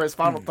ask him for his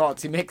final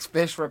thoughts, he makes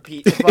Fish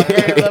repeat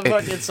the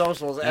fucking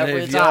socials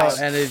every time.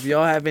 And if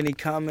y'all have any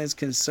comments,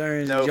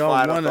 concerns, No y'all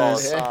final want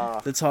thoughts.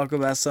 us to talk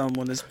about something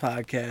on this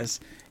podcast,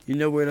 you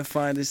know where to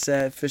find us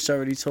at. Fish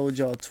already told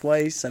y'all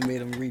twice. I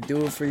made him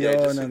redo it for Yeah,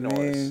 y'all, just and I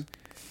ignore us. mean,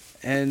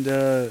 and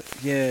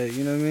yeah,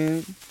 you know what I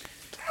mean.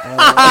 You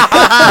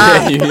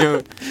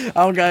know, I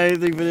don't got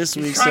anything for this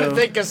week, Trying so to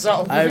think of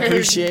something. I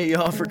appreciate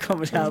y'all for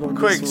coming out on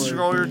Quick, this one.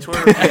 scroll your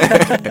Twitter.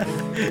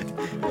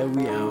 And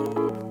we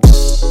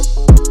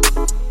out.